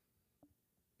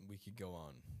 We could go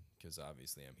on because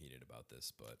obviously I'm heated about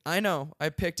this, but I know I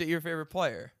picked at your favorite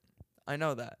player. I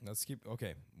know that. let's keep.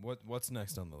 Okay, what's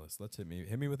next on the list? Let's hit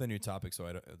me with a new topic so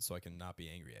I can not be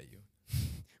angry at you.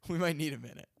 We might need a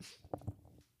minute.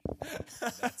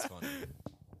 That's funny.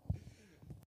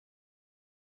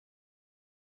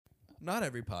 Not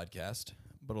every podcast,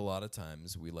 but a lot of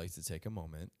times we like to take a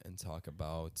moment and talk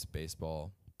about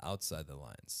baseball outside the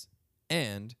lines.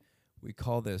 And we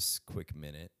call this quick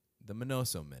minute the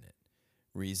Minoso Minute.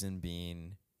 Reason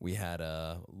being, we had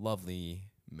a lovely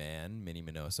man, Minnie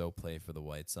Minoso, play for the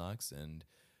White Sox, and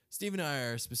Steve and I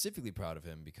are specifically proud of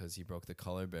him because he broke the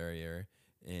color barrier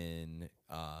in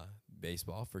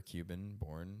baseball for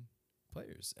Cuban-born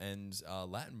players and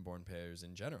Latin-born players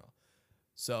in general.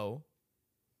 So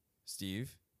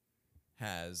Steve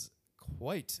has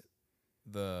quite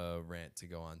the rant to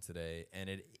go on today, and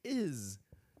it is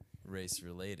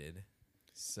race-related.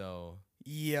 So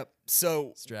Yep.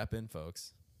 So strap in,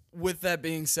 folks. with that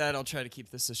being said, I'll try to keep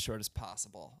this as short as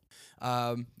possible.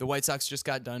 The White Sox just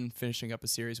got done finishing up a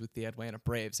series with the Atlanta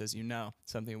Braves, as you know,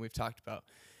 something we've talked about.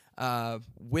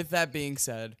 With that being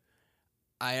said,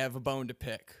 I have a bone to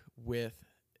pick with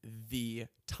the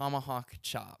tomahawk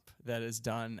chop that was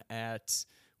done at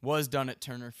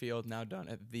Turner Field, now done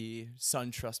at the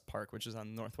SunTrust Park, which is on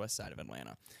the northwest side of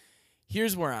Atlanta.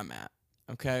 Here's where I'm at,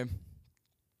 okay?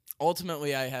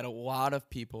 Ultimately, I had a lot of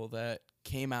people that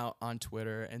came out on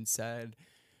Twitter and said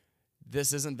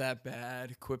this isn't that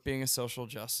bad. Quit being a social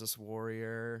justice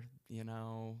warrior. You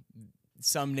know,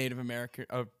 some Native American,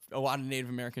 a lot of Native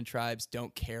American tribes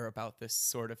don't care about this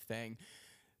sort of thing.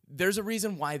 There's a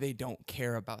reason why they don't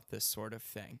care about this sort of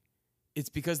thing. It's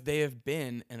because they have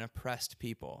been an oppressed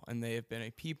people, and they have been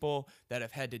a people that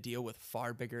have had to deal with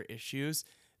far bigger issues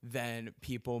than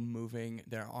people moving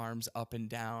their arms up and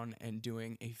down and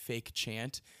doing a fake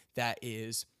chant that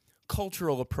is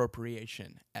cultural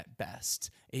appropriation at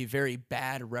best, a very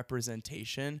bad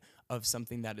representation of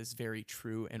something that is very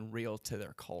true and real to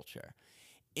their culture.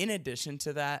 In addition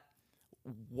to that,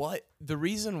 the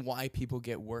reason why people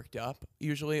get worked up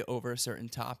usually over a certain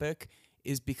topic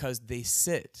is because they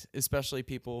sit, especially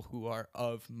people who are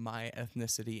of my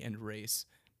ethnicity and race,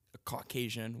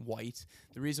 Caucasian, white.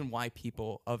 The reason why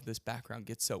people of this background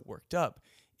get so worked up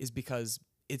is because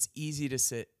it's easy to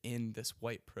sit in this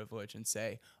white privilege and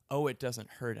say, oh, it doesn't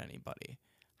hurt anybody.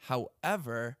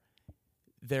 However,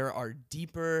 there are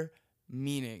deeper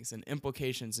meanings and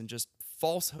implications and just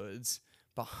falsehoods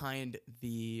behind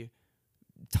the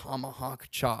tomahawk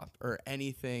chop or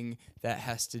anything that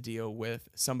has to deal with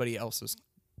somebody else's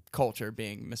culture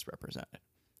being misrepresented.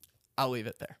 I'll leave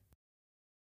it there.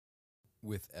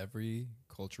 With every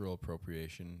cultural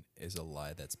appropriation is a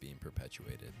lie that's being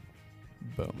perpetuated.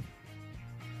 Boom.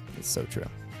 It's so true.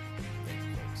 Thank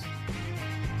you, folks.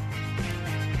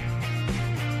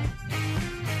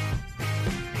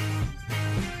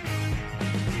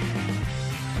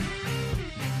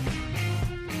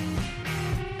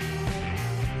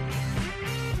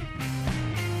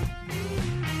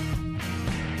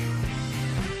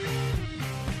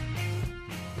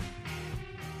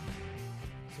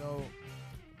 So,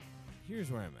 here's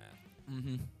where I'm at.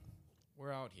 Mm-hmm.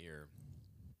 We're out here.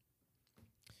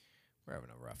 We're having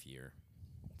a rough year.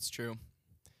 It's true.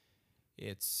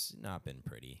 It's not been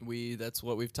pretty. That's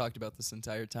what we've talked about this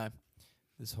entire time.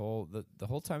 This whole the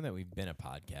whole time that we've been a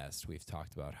podcast, we've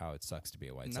talked about how it sucks to be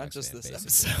a White Sox fan. Not just this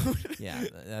basically. episode. Yeah,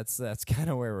 that's kind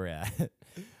of where we're at.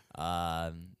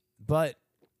 But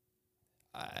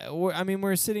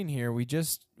we're sitting here. We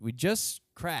just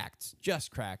cracked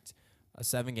a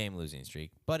 7-game losing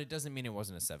streak, but it doesn't mean it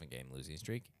wasn't a 7-game losing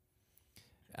streak.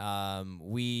 I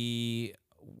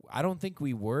don't think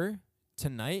we were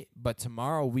tonight, but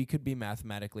tomorrow we could be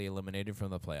mathematically eliminated from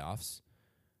the playoffs.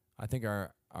 I think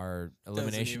our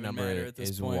elimination number at this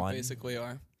is point, 1. Basically,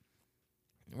 are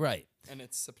Right. and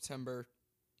it's September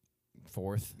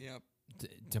 4th. Yep.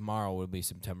 Tomorrow will be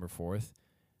September 4th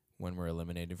when we're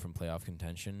eliminated from playoff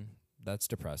contention. That's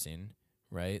depressing,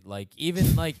 right? Like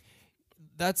even like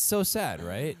that's so sad,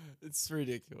 right? It's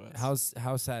ridiculous.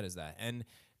 How sad is that? And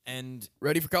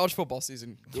Ready for college football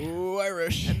season. Go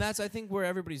Irish. and that's I think where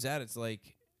everybody's at. It's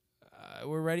like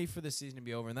we're ready for the season to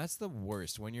be over, and that's the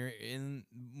worst when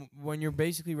you're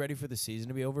basically ready for the season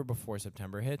to be over before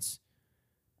September hits.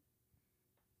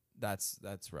 That's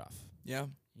rough. Yeah.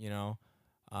 You know,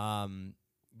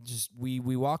 just we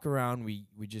walk around, we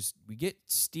get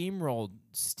steamrolled,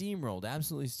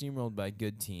 absolutely steamrolled by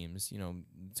good teams. You know,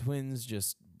 Twins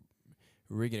just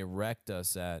wrecked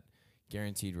us at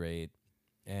guaranteed rate,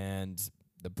 and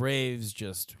the Braves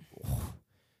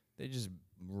they just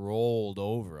rolled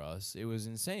over us. It was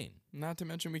insane. Not to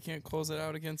mention we can't close it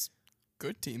out against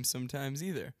good teams sometimes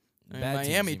either. I mean, Bad teams,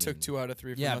 Miami you took mean. 2 out of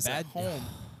 3 from Yeah, us at home.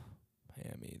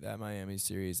 Miami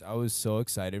series. I was so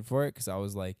excited for it because I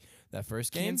was like, that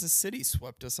first game. Kansas City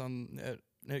swept us at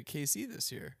KC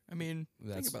this year. I mean,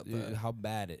 think about that.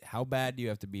 How bad do you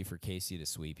have to be for KC to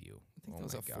sweep you? I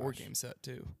think that was a 4-game set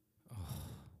too.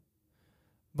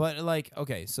 But like,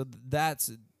 okay, so that's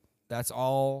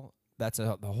all. That's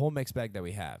the whole mixed bag that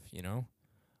we have, you know.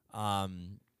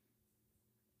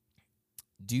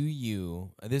 Do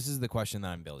you? This is the question that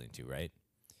I'm building to, right?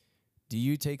 Do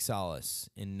you take solace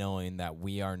in knowing that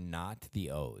we are not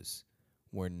the O's,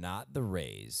 we're not the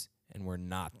Rays, and we're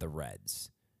not the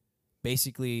Reds?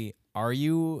 Basically, are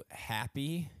you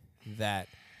happy that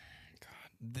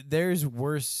there's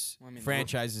worse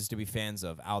franchises to be fans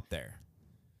of out there?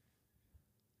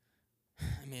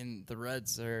 I mean, the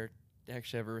Reds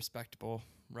actually have a respectable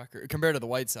record compared to the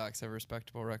White Sox. Have a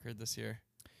respectable record this year.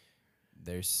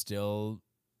 They're still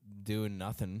doing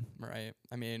nothing, right?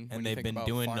 I mean, and when they've you think been about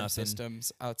doing farm nothing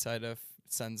systems outside of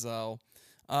Senzel.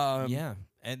 Yeah,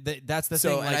 and that's the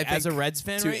so, thing. and Like, I as a think Reds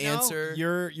fan, to right answer-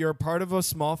 now, you're part of a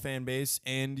small fan base,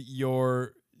 and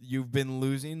you've been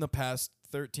losing the past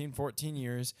 13, 14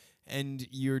 years, and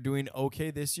you're doing okay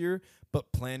this year,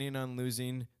 but planning on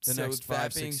losing the so next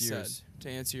that 5, being 6 years. said, to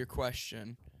answer your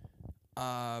question,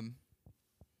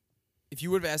 if you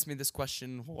would have asked me this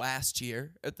question last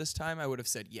year at this time, I would have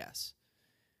said yes.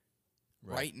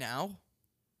 Right now,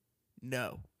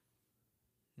 No.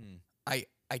 Hmm.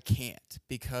 I can't,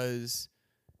 because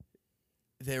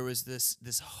there was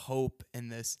this hope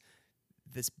and this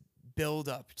build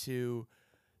up to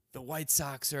the White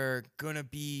Sox are gonna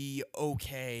be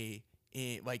okay,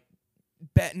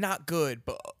 not good,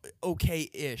 but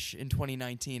okay-ish in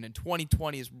 2019, and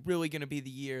 2020 is really gonna be the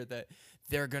year that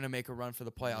they're gonna make a run for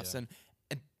the playoffs. Yeah.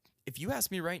 And if you ask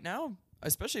me right now,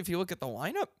 especially if you look at the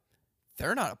lineup,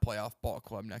 they're not a playoff ball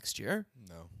club next year.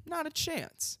 No. Not a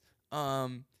chance.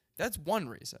 That's one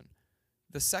reason.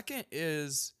 The second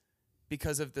is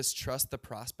because of this trust the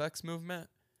prospects movement.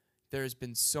 There's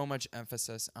been so much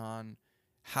emphasis on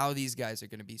how these guys are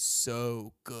going to be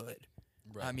so good.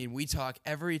 Right. I mean,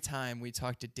 every time we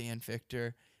talk to Dan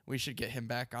Victor, we should get him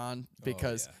back on,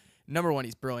 because number one,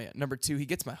 he's brilliant. Number two, he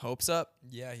gets my hopes up.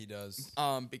 Yeah, he does.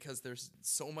 Because there's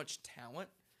so much talent.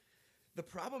 The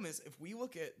problem is, if we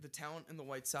look at the talent in the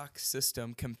White Sox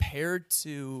system compared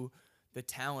to the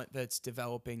talent that's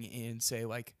developing in, say,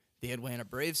 like the Atlanta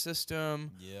Braves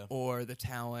system, or the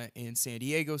talent in San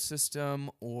Diego system,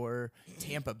 or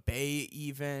Tampa Bay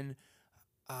even,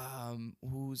 I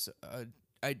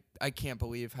can't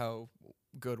believe how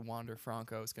good Wander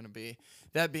Franco is going to be.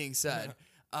 That being said,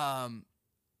 I'm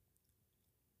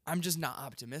just not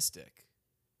optimistic,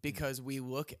 because we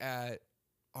look at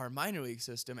our minor league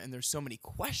system and there's so many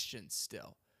questions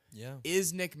still. Yeah.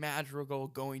 Is Nick Madrigal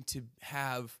going to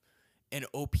have an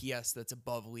OPS that's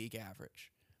above league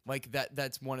average? Like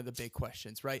that's one of the big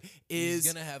questions, right? He's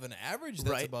going to have an average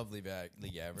that's above league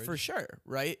average. For sure,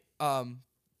 right?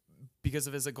 Because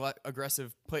of his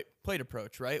aggressive plate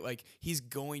approach, right? Like, he's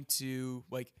going to,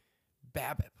 like,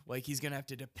 BABIP. Like, he's going to have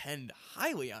to depend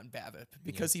highly on BABIP,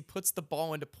 because he puts the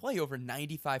ball into play over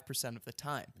 95% of the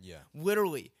time. Yeah.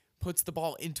 Literally puts the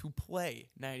ball into play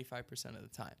 95% of the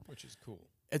time. Which is cool.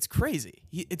 It's crazy.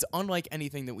 It's unlike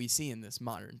anything that we see in this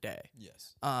modern day.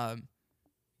 Yes.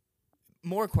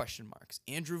 More question marks.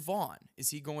 Andrew Vaughn, is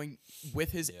he going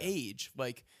with his age?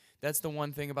 Like, that's the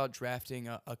one thing about drafting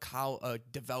a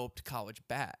developed college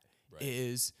bat,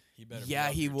 is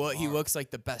he looks like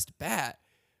the best bat,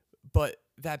 but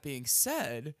that being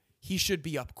said, he should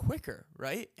be up quicker,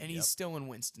 right? And he's still in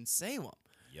Winston-Salem.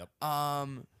 Yep.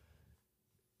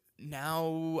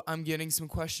 Now I'm getting some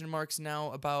question marks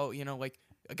now about, like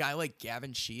a guy like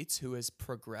Gavin Sheets, who has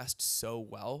progressed so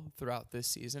well throughout this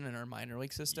season in our minor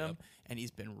league system, and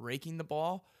he's been raking the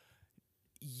ball.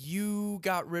 You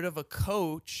got rid of a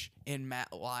coach in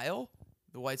Matt Lyle.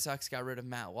 The White Sox got rid of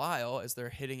Matt Lyle as their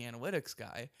hitting analytics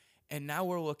guy. And now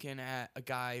we're looking at a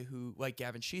guy who, like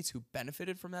Gavin Sheets, who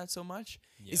benefited from that so much.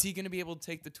 Yeah. Is he going to be able to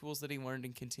take the tools that he learned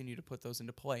and continue to put those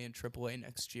into play in AAA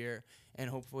next year, and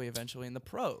hopefully eventually in the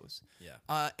pros?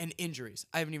 Yeah. And injuries.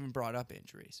 I haven't even brought up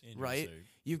injuries right?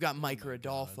 You've got Mike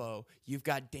Rodolfo. You've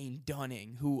got Dane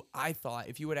Dunning, who I thought,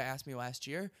 if you would have asked me last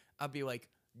year, I'd be like,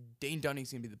 Dane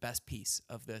Dunning's going to be the best piece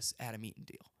of this Adam Eaton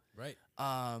deal. Right.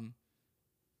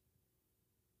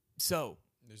 So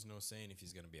there's no saying if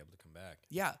he's going to be able to come back.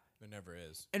 Yeah. There never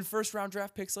is. And first-round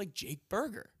draft picks like Jake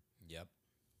Berger. Yep.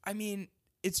 I mean,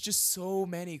 it's just so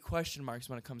many question marks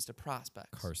when it comes to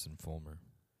prospects. Carson Fulmer.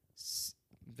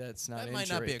 That's not an injury. That might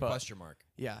not be a question mark.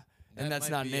 Yeah. And that's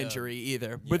not an injury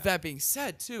either. Yeah. With that being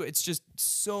said, too, it's just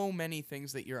so many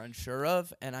things that you're unsure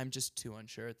of, and I'm just too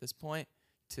unsure at this point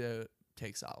to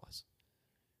take solace.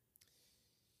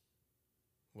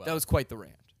 Well, that was quite the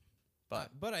rant.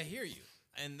 But I hear you.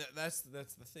 And that's the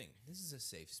thing. This is a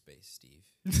safe space, Steve.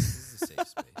 This is a safe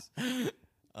space.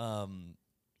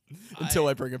 Until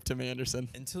I bring up Tim Anderson.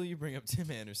 Until you bring up Tim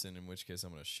Anderson, in which case I'm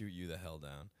going to shoot you the hell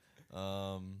down.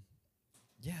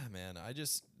 Yeah, man.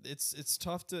 It's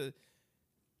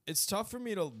tough for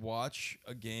me to watch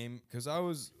a game, because I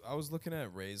was looking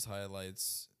at Rays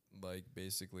highlights, like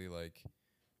basically like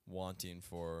wanting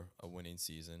for a winning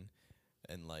season.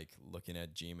 And like looking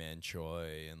at G-Man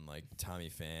Choi and like Tommy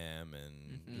Pham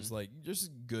and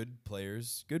just good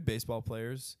players, good baseball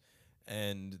players.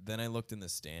 And then I looked in the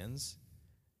stands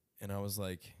and I was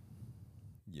like,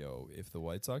 yo, if the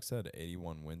White Sox had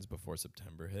 81 wins before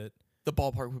September hit, the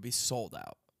ballpark would be sold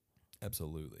out.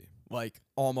 Absolutely. Like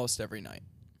almost every night.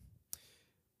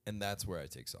 And that's where I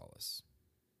take solace.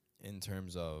 In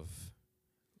terms of,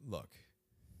 look,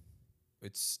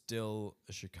 it's still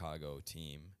a Chicago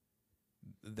team.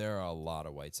 There are a lot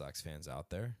of White Sox fans out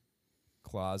there,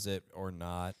 closet or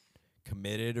not,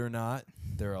 committed or not.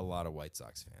 There are a lot of White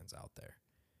Sox fans out there.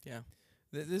 Yeah.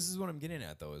 This is what I'm getting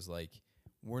at, though, is like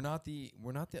we're not the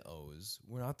O's,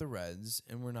 we're not the Reds,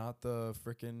 and we're not the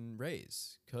frickin'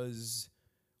 Rays. Because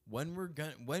when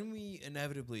we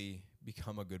inevitably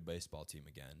become a good baseball team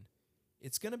again,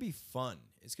 it's gonna be fun.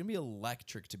 It's gonna be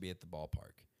electric to be at the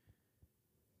ballpark.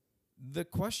 The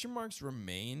question marks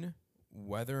remain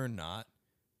whether or not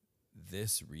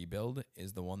this rebuild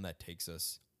is the one that takes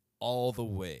us all the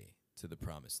way to the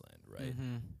promised land, right?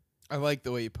 Mm-hmm. I like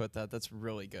the way you put that. That's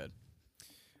really good.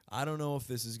 I don't know if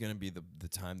this is going to be the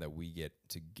time that we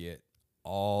get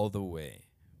all the way.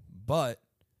 But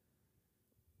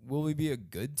will we be a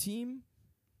good team?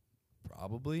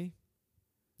 Probably.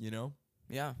 You know?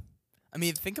 Yeah. I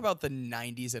mean, think about the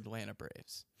 90s Atlanta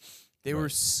Braves. They were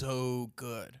so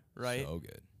good, right? So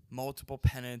good. Multiple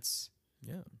pennants.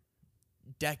 Yeah.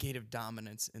 Decade of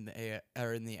dominance in the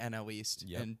in the NL East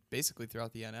and basically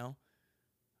throughout the NL.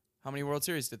 How many World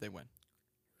Series did they win?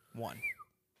 One.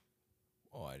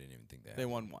 Oh, I didn't even think they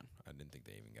won one. I didn't think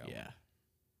they even got one. Yeah.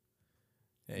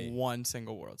 Hey. One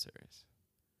single World Series.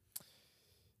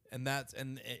 And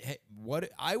hey, what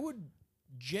I would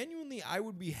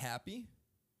be happy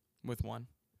with one.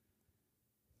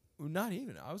 Not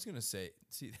even. I was gonna say,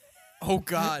 see. Oh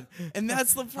God! And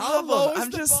that's the problem. How low is I'm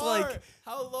the just bar? like,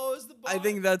 how low is the bar? I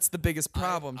think that's the biggest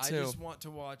problem too. I just want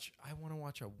to watch. I want to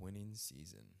watch a winning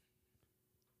season.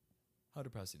 How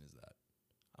depressing is that?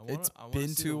 It's I been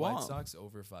see too the White long. Sox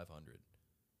over 500.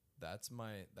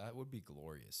 That would be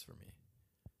glorious for me.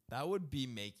 That would be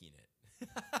making it.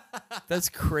 That's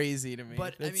crazy to me.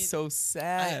 But it's I mean, so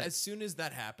sad. as soon as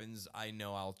that happens, I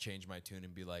know I'll change my tune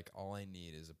and be like, all I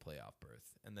need is a playoff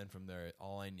berth, and then from there,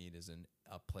 all I need is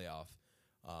a playoff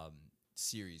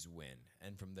series win,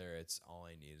 and from there, it's all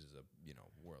I need is a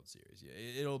World Series. Yeah,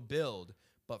 it'll build,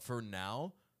 but for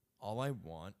now, all I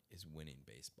want is winning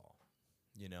baseball.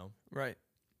 Right.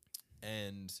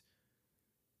 And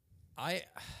I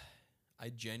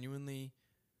genuinely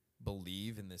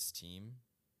believe in this team.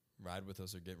 Ride with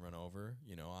us or get run over.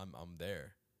 I'm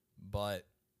there. But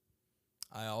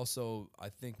I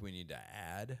think we need to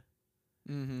add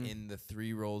in the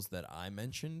 3 roles that I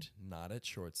mentioned, not at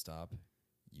shortstop.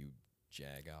 You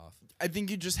jag off. I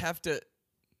think you just have to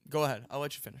go ahead. I'll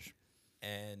let you finish.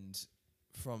 And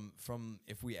from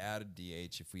if we add a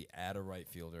DH, if we add a right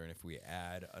fielder, and if we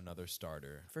add another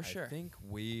starter, For sure. I think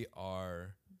we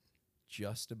are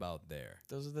just about there.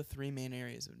 Those are the 3 main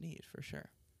areas of need, for sure.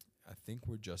 I think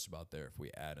we're just about there if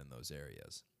we add in those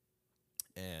areas.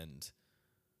 And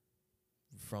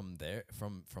from there,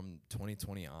 from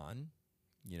 2020 on,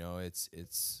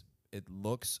 it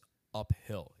looks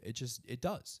uphill. It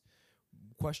does.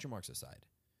 Question marks aside,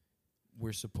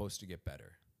 we're supposed to get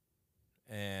better.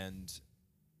 And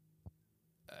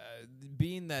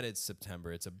being that it's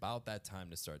September, it's about that time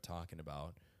to start talking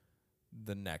about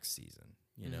the next season,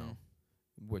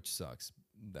 which sucks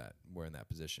that we're in that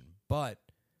position. But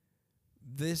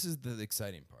this is the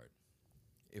exciting part.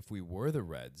 If we were the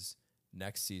Reds,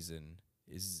 next season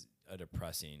is a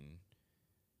depressing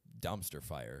dumpster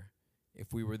fire.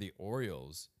 If we were the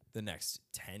Orioles, the next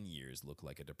 10 years look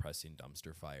like a depressing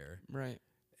dumpster fire. Right.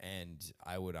 And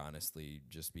I would honestly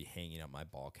just be hanging up my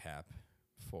ball cap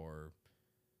for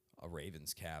a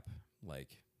Ravens cap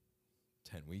like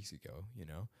 10 weeks ago,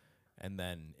 And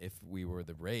then if we were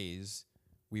the Rays,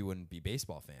 we wouldn't be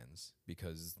baseball fans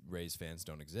because Rays fans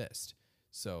don't exist.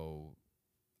 So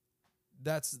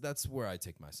that's where I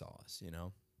take my solace,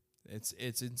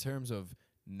 It's in terms of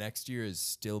next year is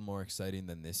still more exciting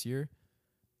than this year.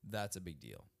 That's a big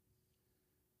deal.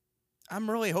 I'm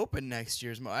really hoping next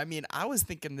year's more. I mean, I was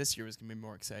thinking this year was going to be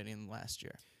more exciting than last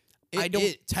year.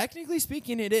 Technically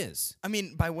speaking, it is. I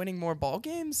mean, by winning more ball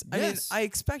games? Yes. I mean, I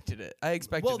expected it. I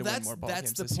expected to win more ball games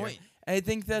that's the this point. year. I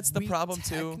think that's the problem,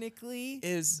 too. Technically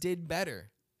is did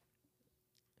better.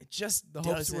 It just the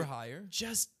hopes were higher.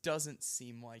 Just doesn't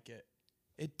seem like it.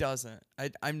 It doesn't.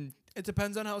 It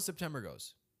depends on how September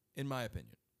goes, in my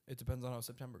opinion. It depends on how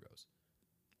September goes.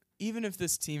 Even if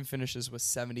this team finishes with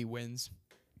 70 wins,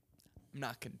 I'm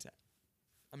not content.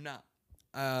 I'm not.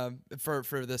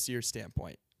 For this year's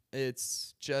standpoint.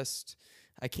 It's just,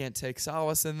 I can't take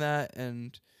solace in that.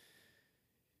 And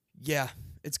yeah,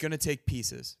 it's going to take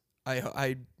pieces.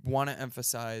 I want to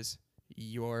emphasize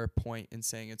your point in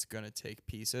saying it's going to take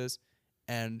pieces.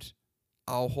 And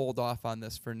I'll hold off on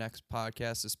this for next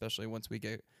podcast, especially once we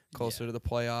get closer to the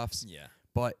playoffs. Yeah.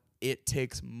 But it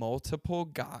takes multiple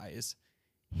guys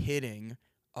hitting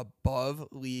above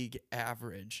league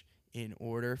average in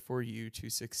order for you to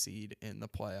succeed in the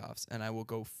playoffs. And I will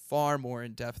go far more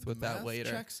in depth with that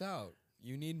later. Checks out.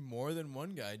 You need more than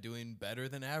one guy doing better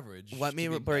than average. Let me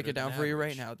break it down for you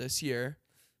right now. This year,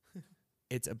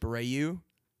 it's Abreu,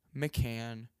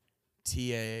 McCann,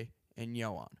 TA, and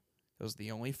Yohan. Those are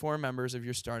the only 4 members of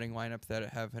your starting lineup that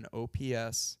have an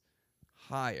OPS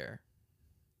higher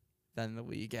than the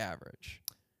league average.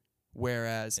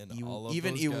 Whereas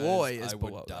even Eloy is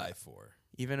below that. For.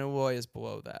 Even Eloy is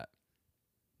below that.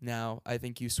 Now, I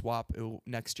think you swap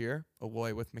next year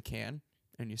Eloy with McCann,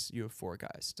 and you have 4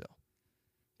 guys still.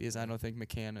 Because I don't think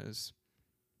McCann is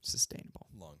sustainable.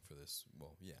 Long for this.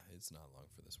 Well, yeah, it's not long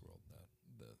for this world,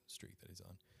 the streak that he's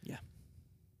on. Yeah.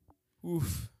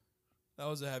 Oof. That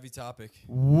was a heavy topic.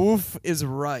 Woof is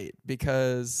right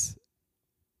because,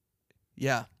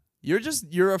 yeah,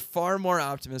 you're a far more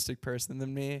optimistic person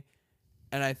than me,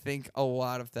 and I think a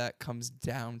lot of that comes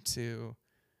down to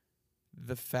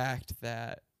the fact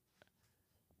that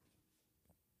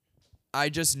I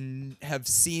just have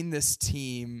seen this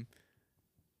team.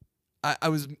 I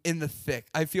was in the thick.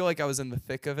 I feel like I was in the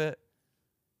thick of it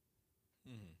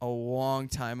a long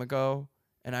time ago.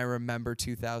 And I remember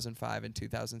 2005 and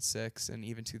 2006 and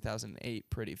even 2008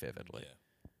 pretty vividly. Yeah.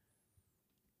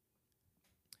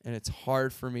 And it's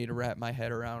hard for me to wrap my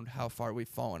head around how far we've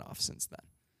fallen off since then.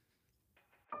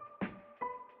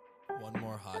 One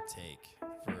more hot take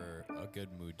for a good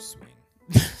mood swing.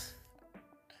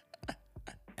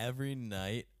 Every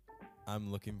night,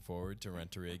 I'm looking forward to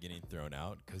Renteria getting thrown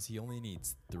out because he only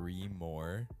needs 3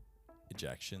 more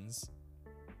ejections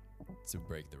to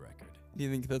break the record. Do you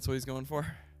think that's what he's going for?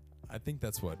 I think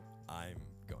that's what I'm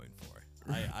going for.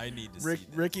 I need to see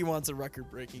that. Ricky wants a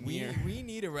record-breaking year. We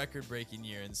need a record-breaking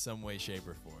year in some way, shape,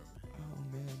 or form.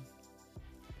 Oh, man.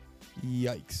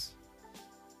 Yikes.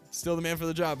 Still the man for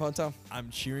the job, huh, Tom? I'm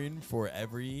cheering for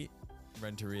every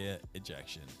Renteria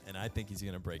ejection, and I think he's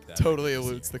going to break that. Totally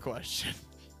eludes the question.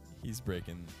 He's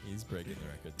breaking the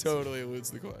record. Totally eludes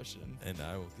the question. And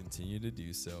I will continue to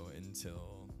do so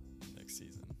until next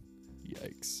season.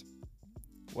 Yikes.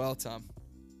 Well, Tom,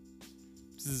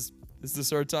 this is the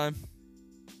third time.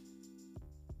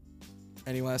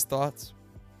 Any last thoughts?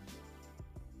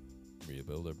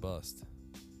 Rebuild or bust.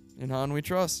 In Han we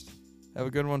trust. Have a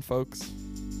good one, folks.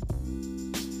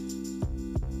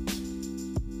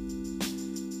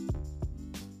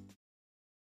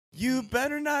 You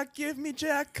better not give me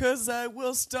Jack, 'cause I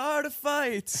will start a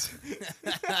fight.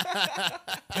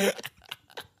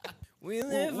 We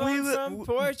live on front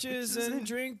porches and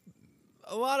drink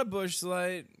a lot of Busch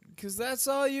Light, because that's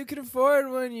all you can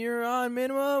afford when you're on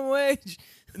minimum wage.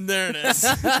 There it is.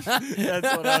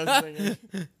 That's what I was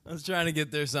thinking. I was trying to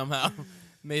get there somehow.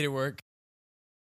 Made it work.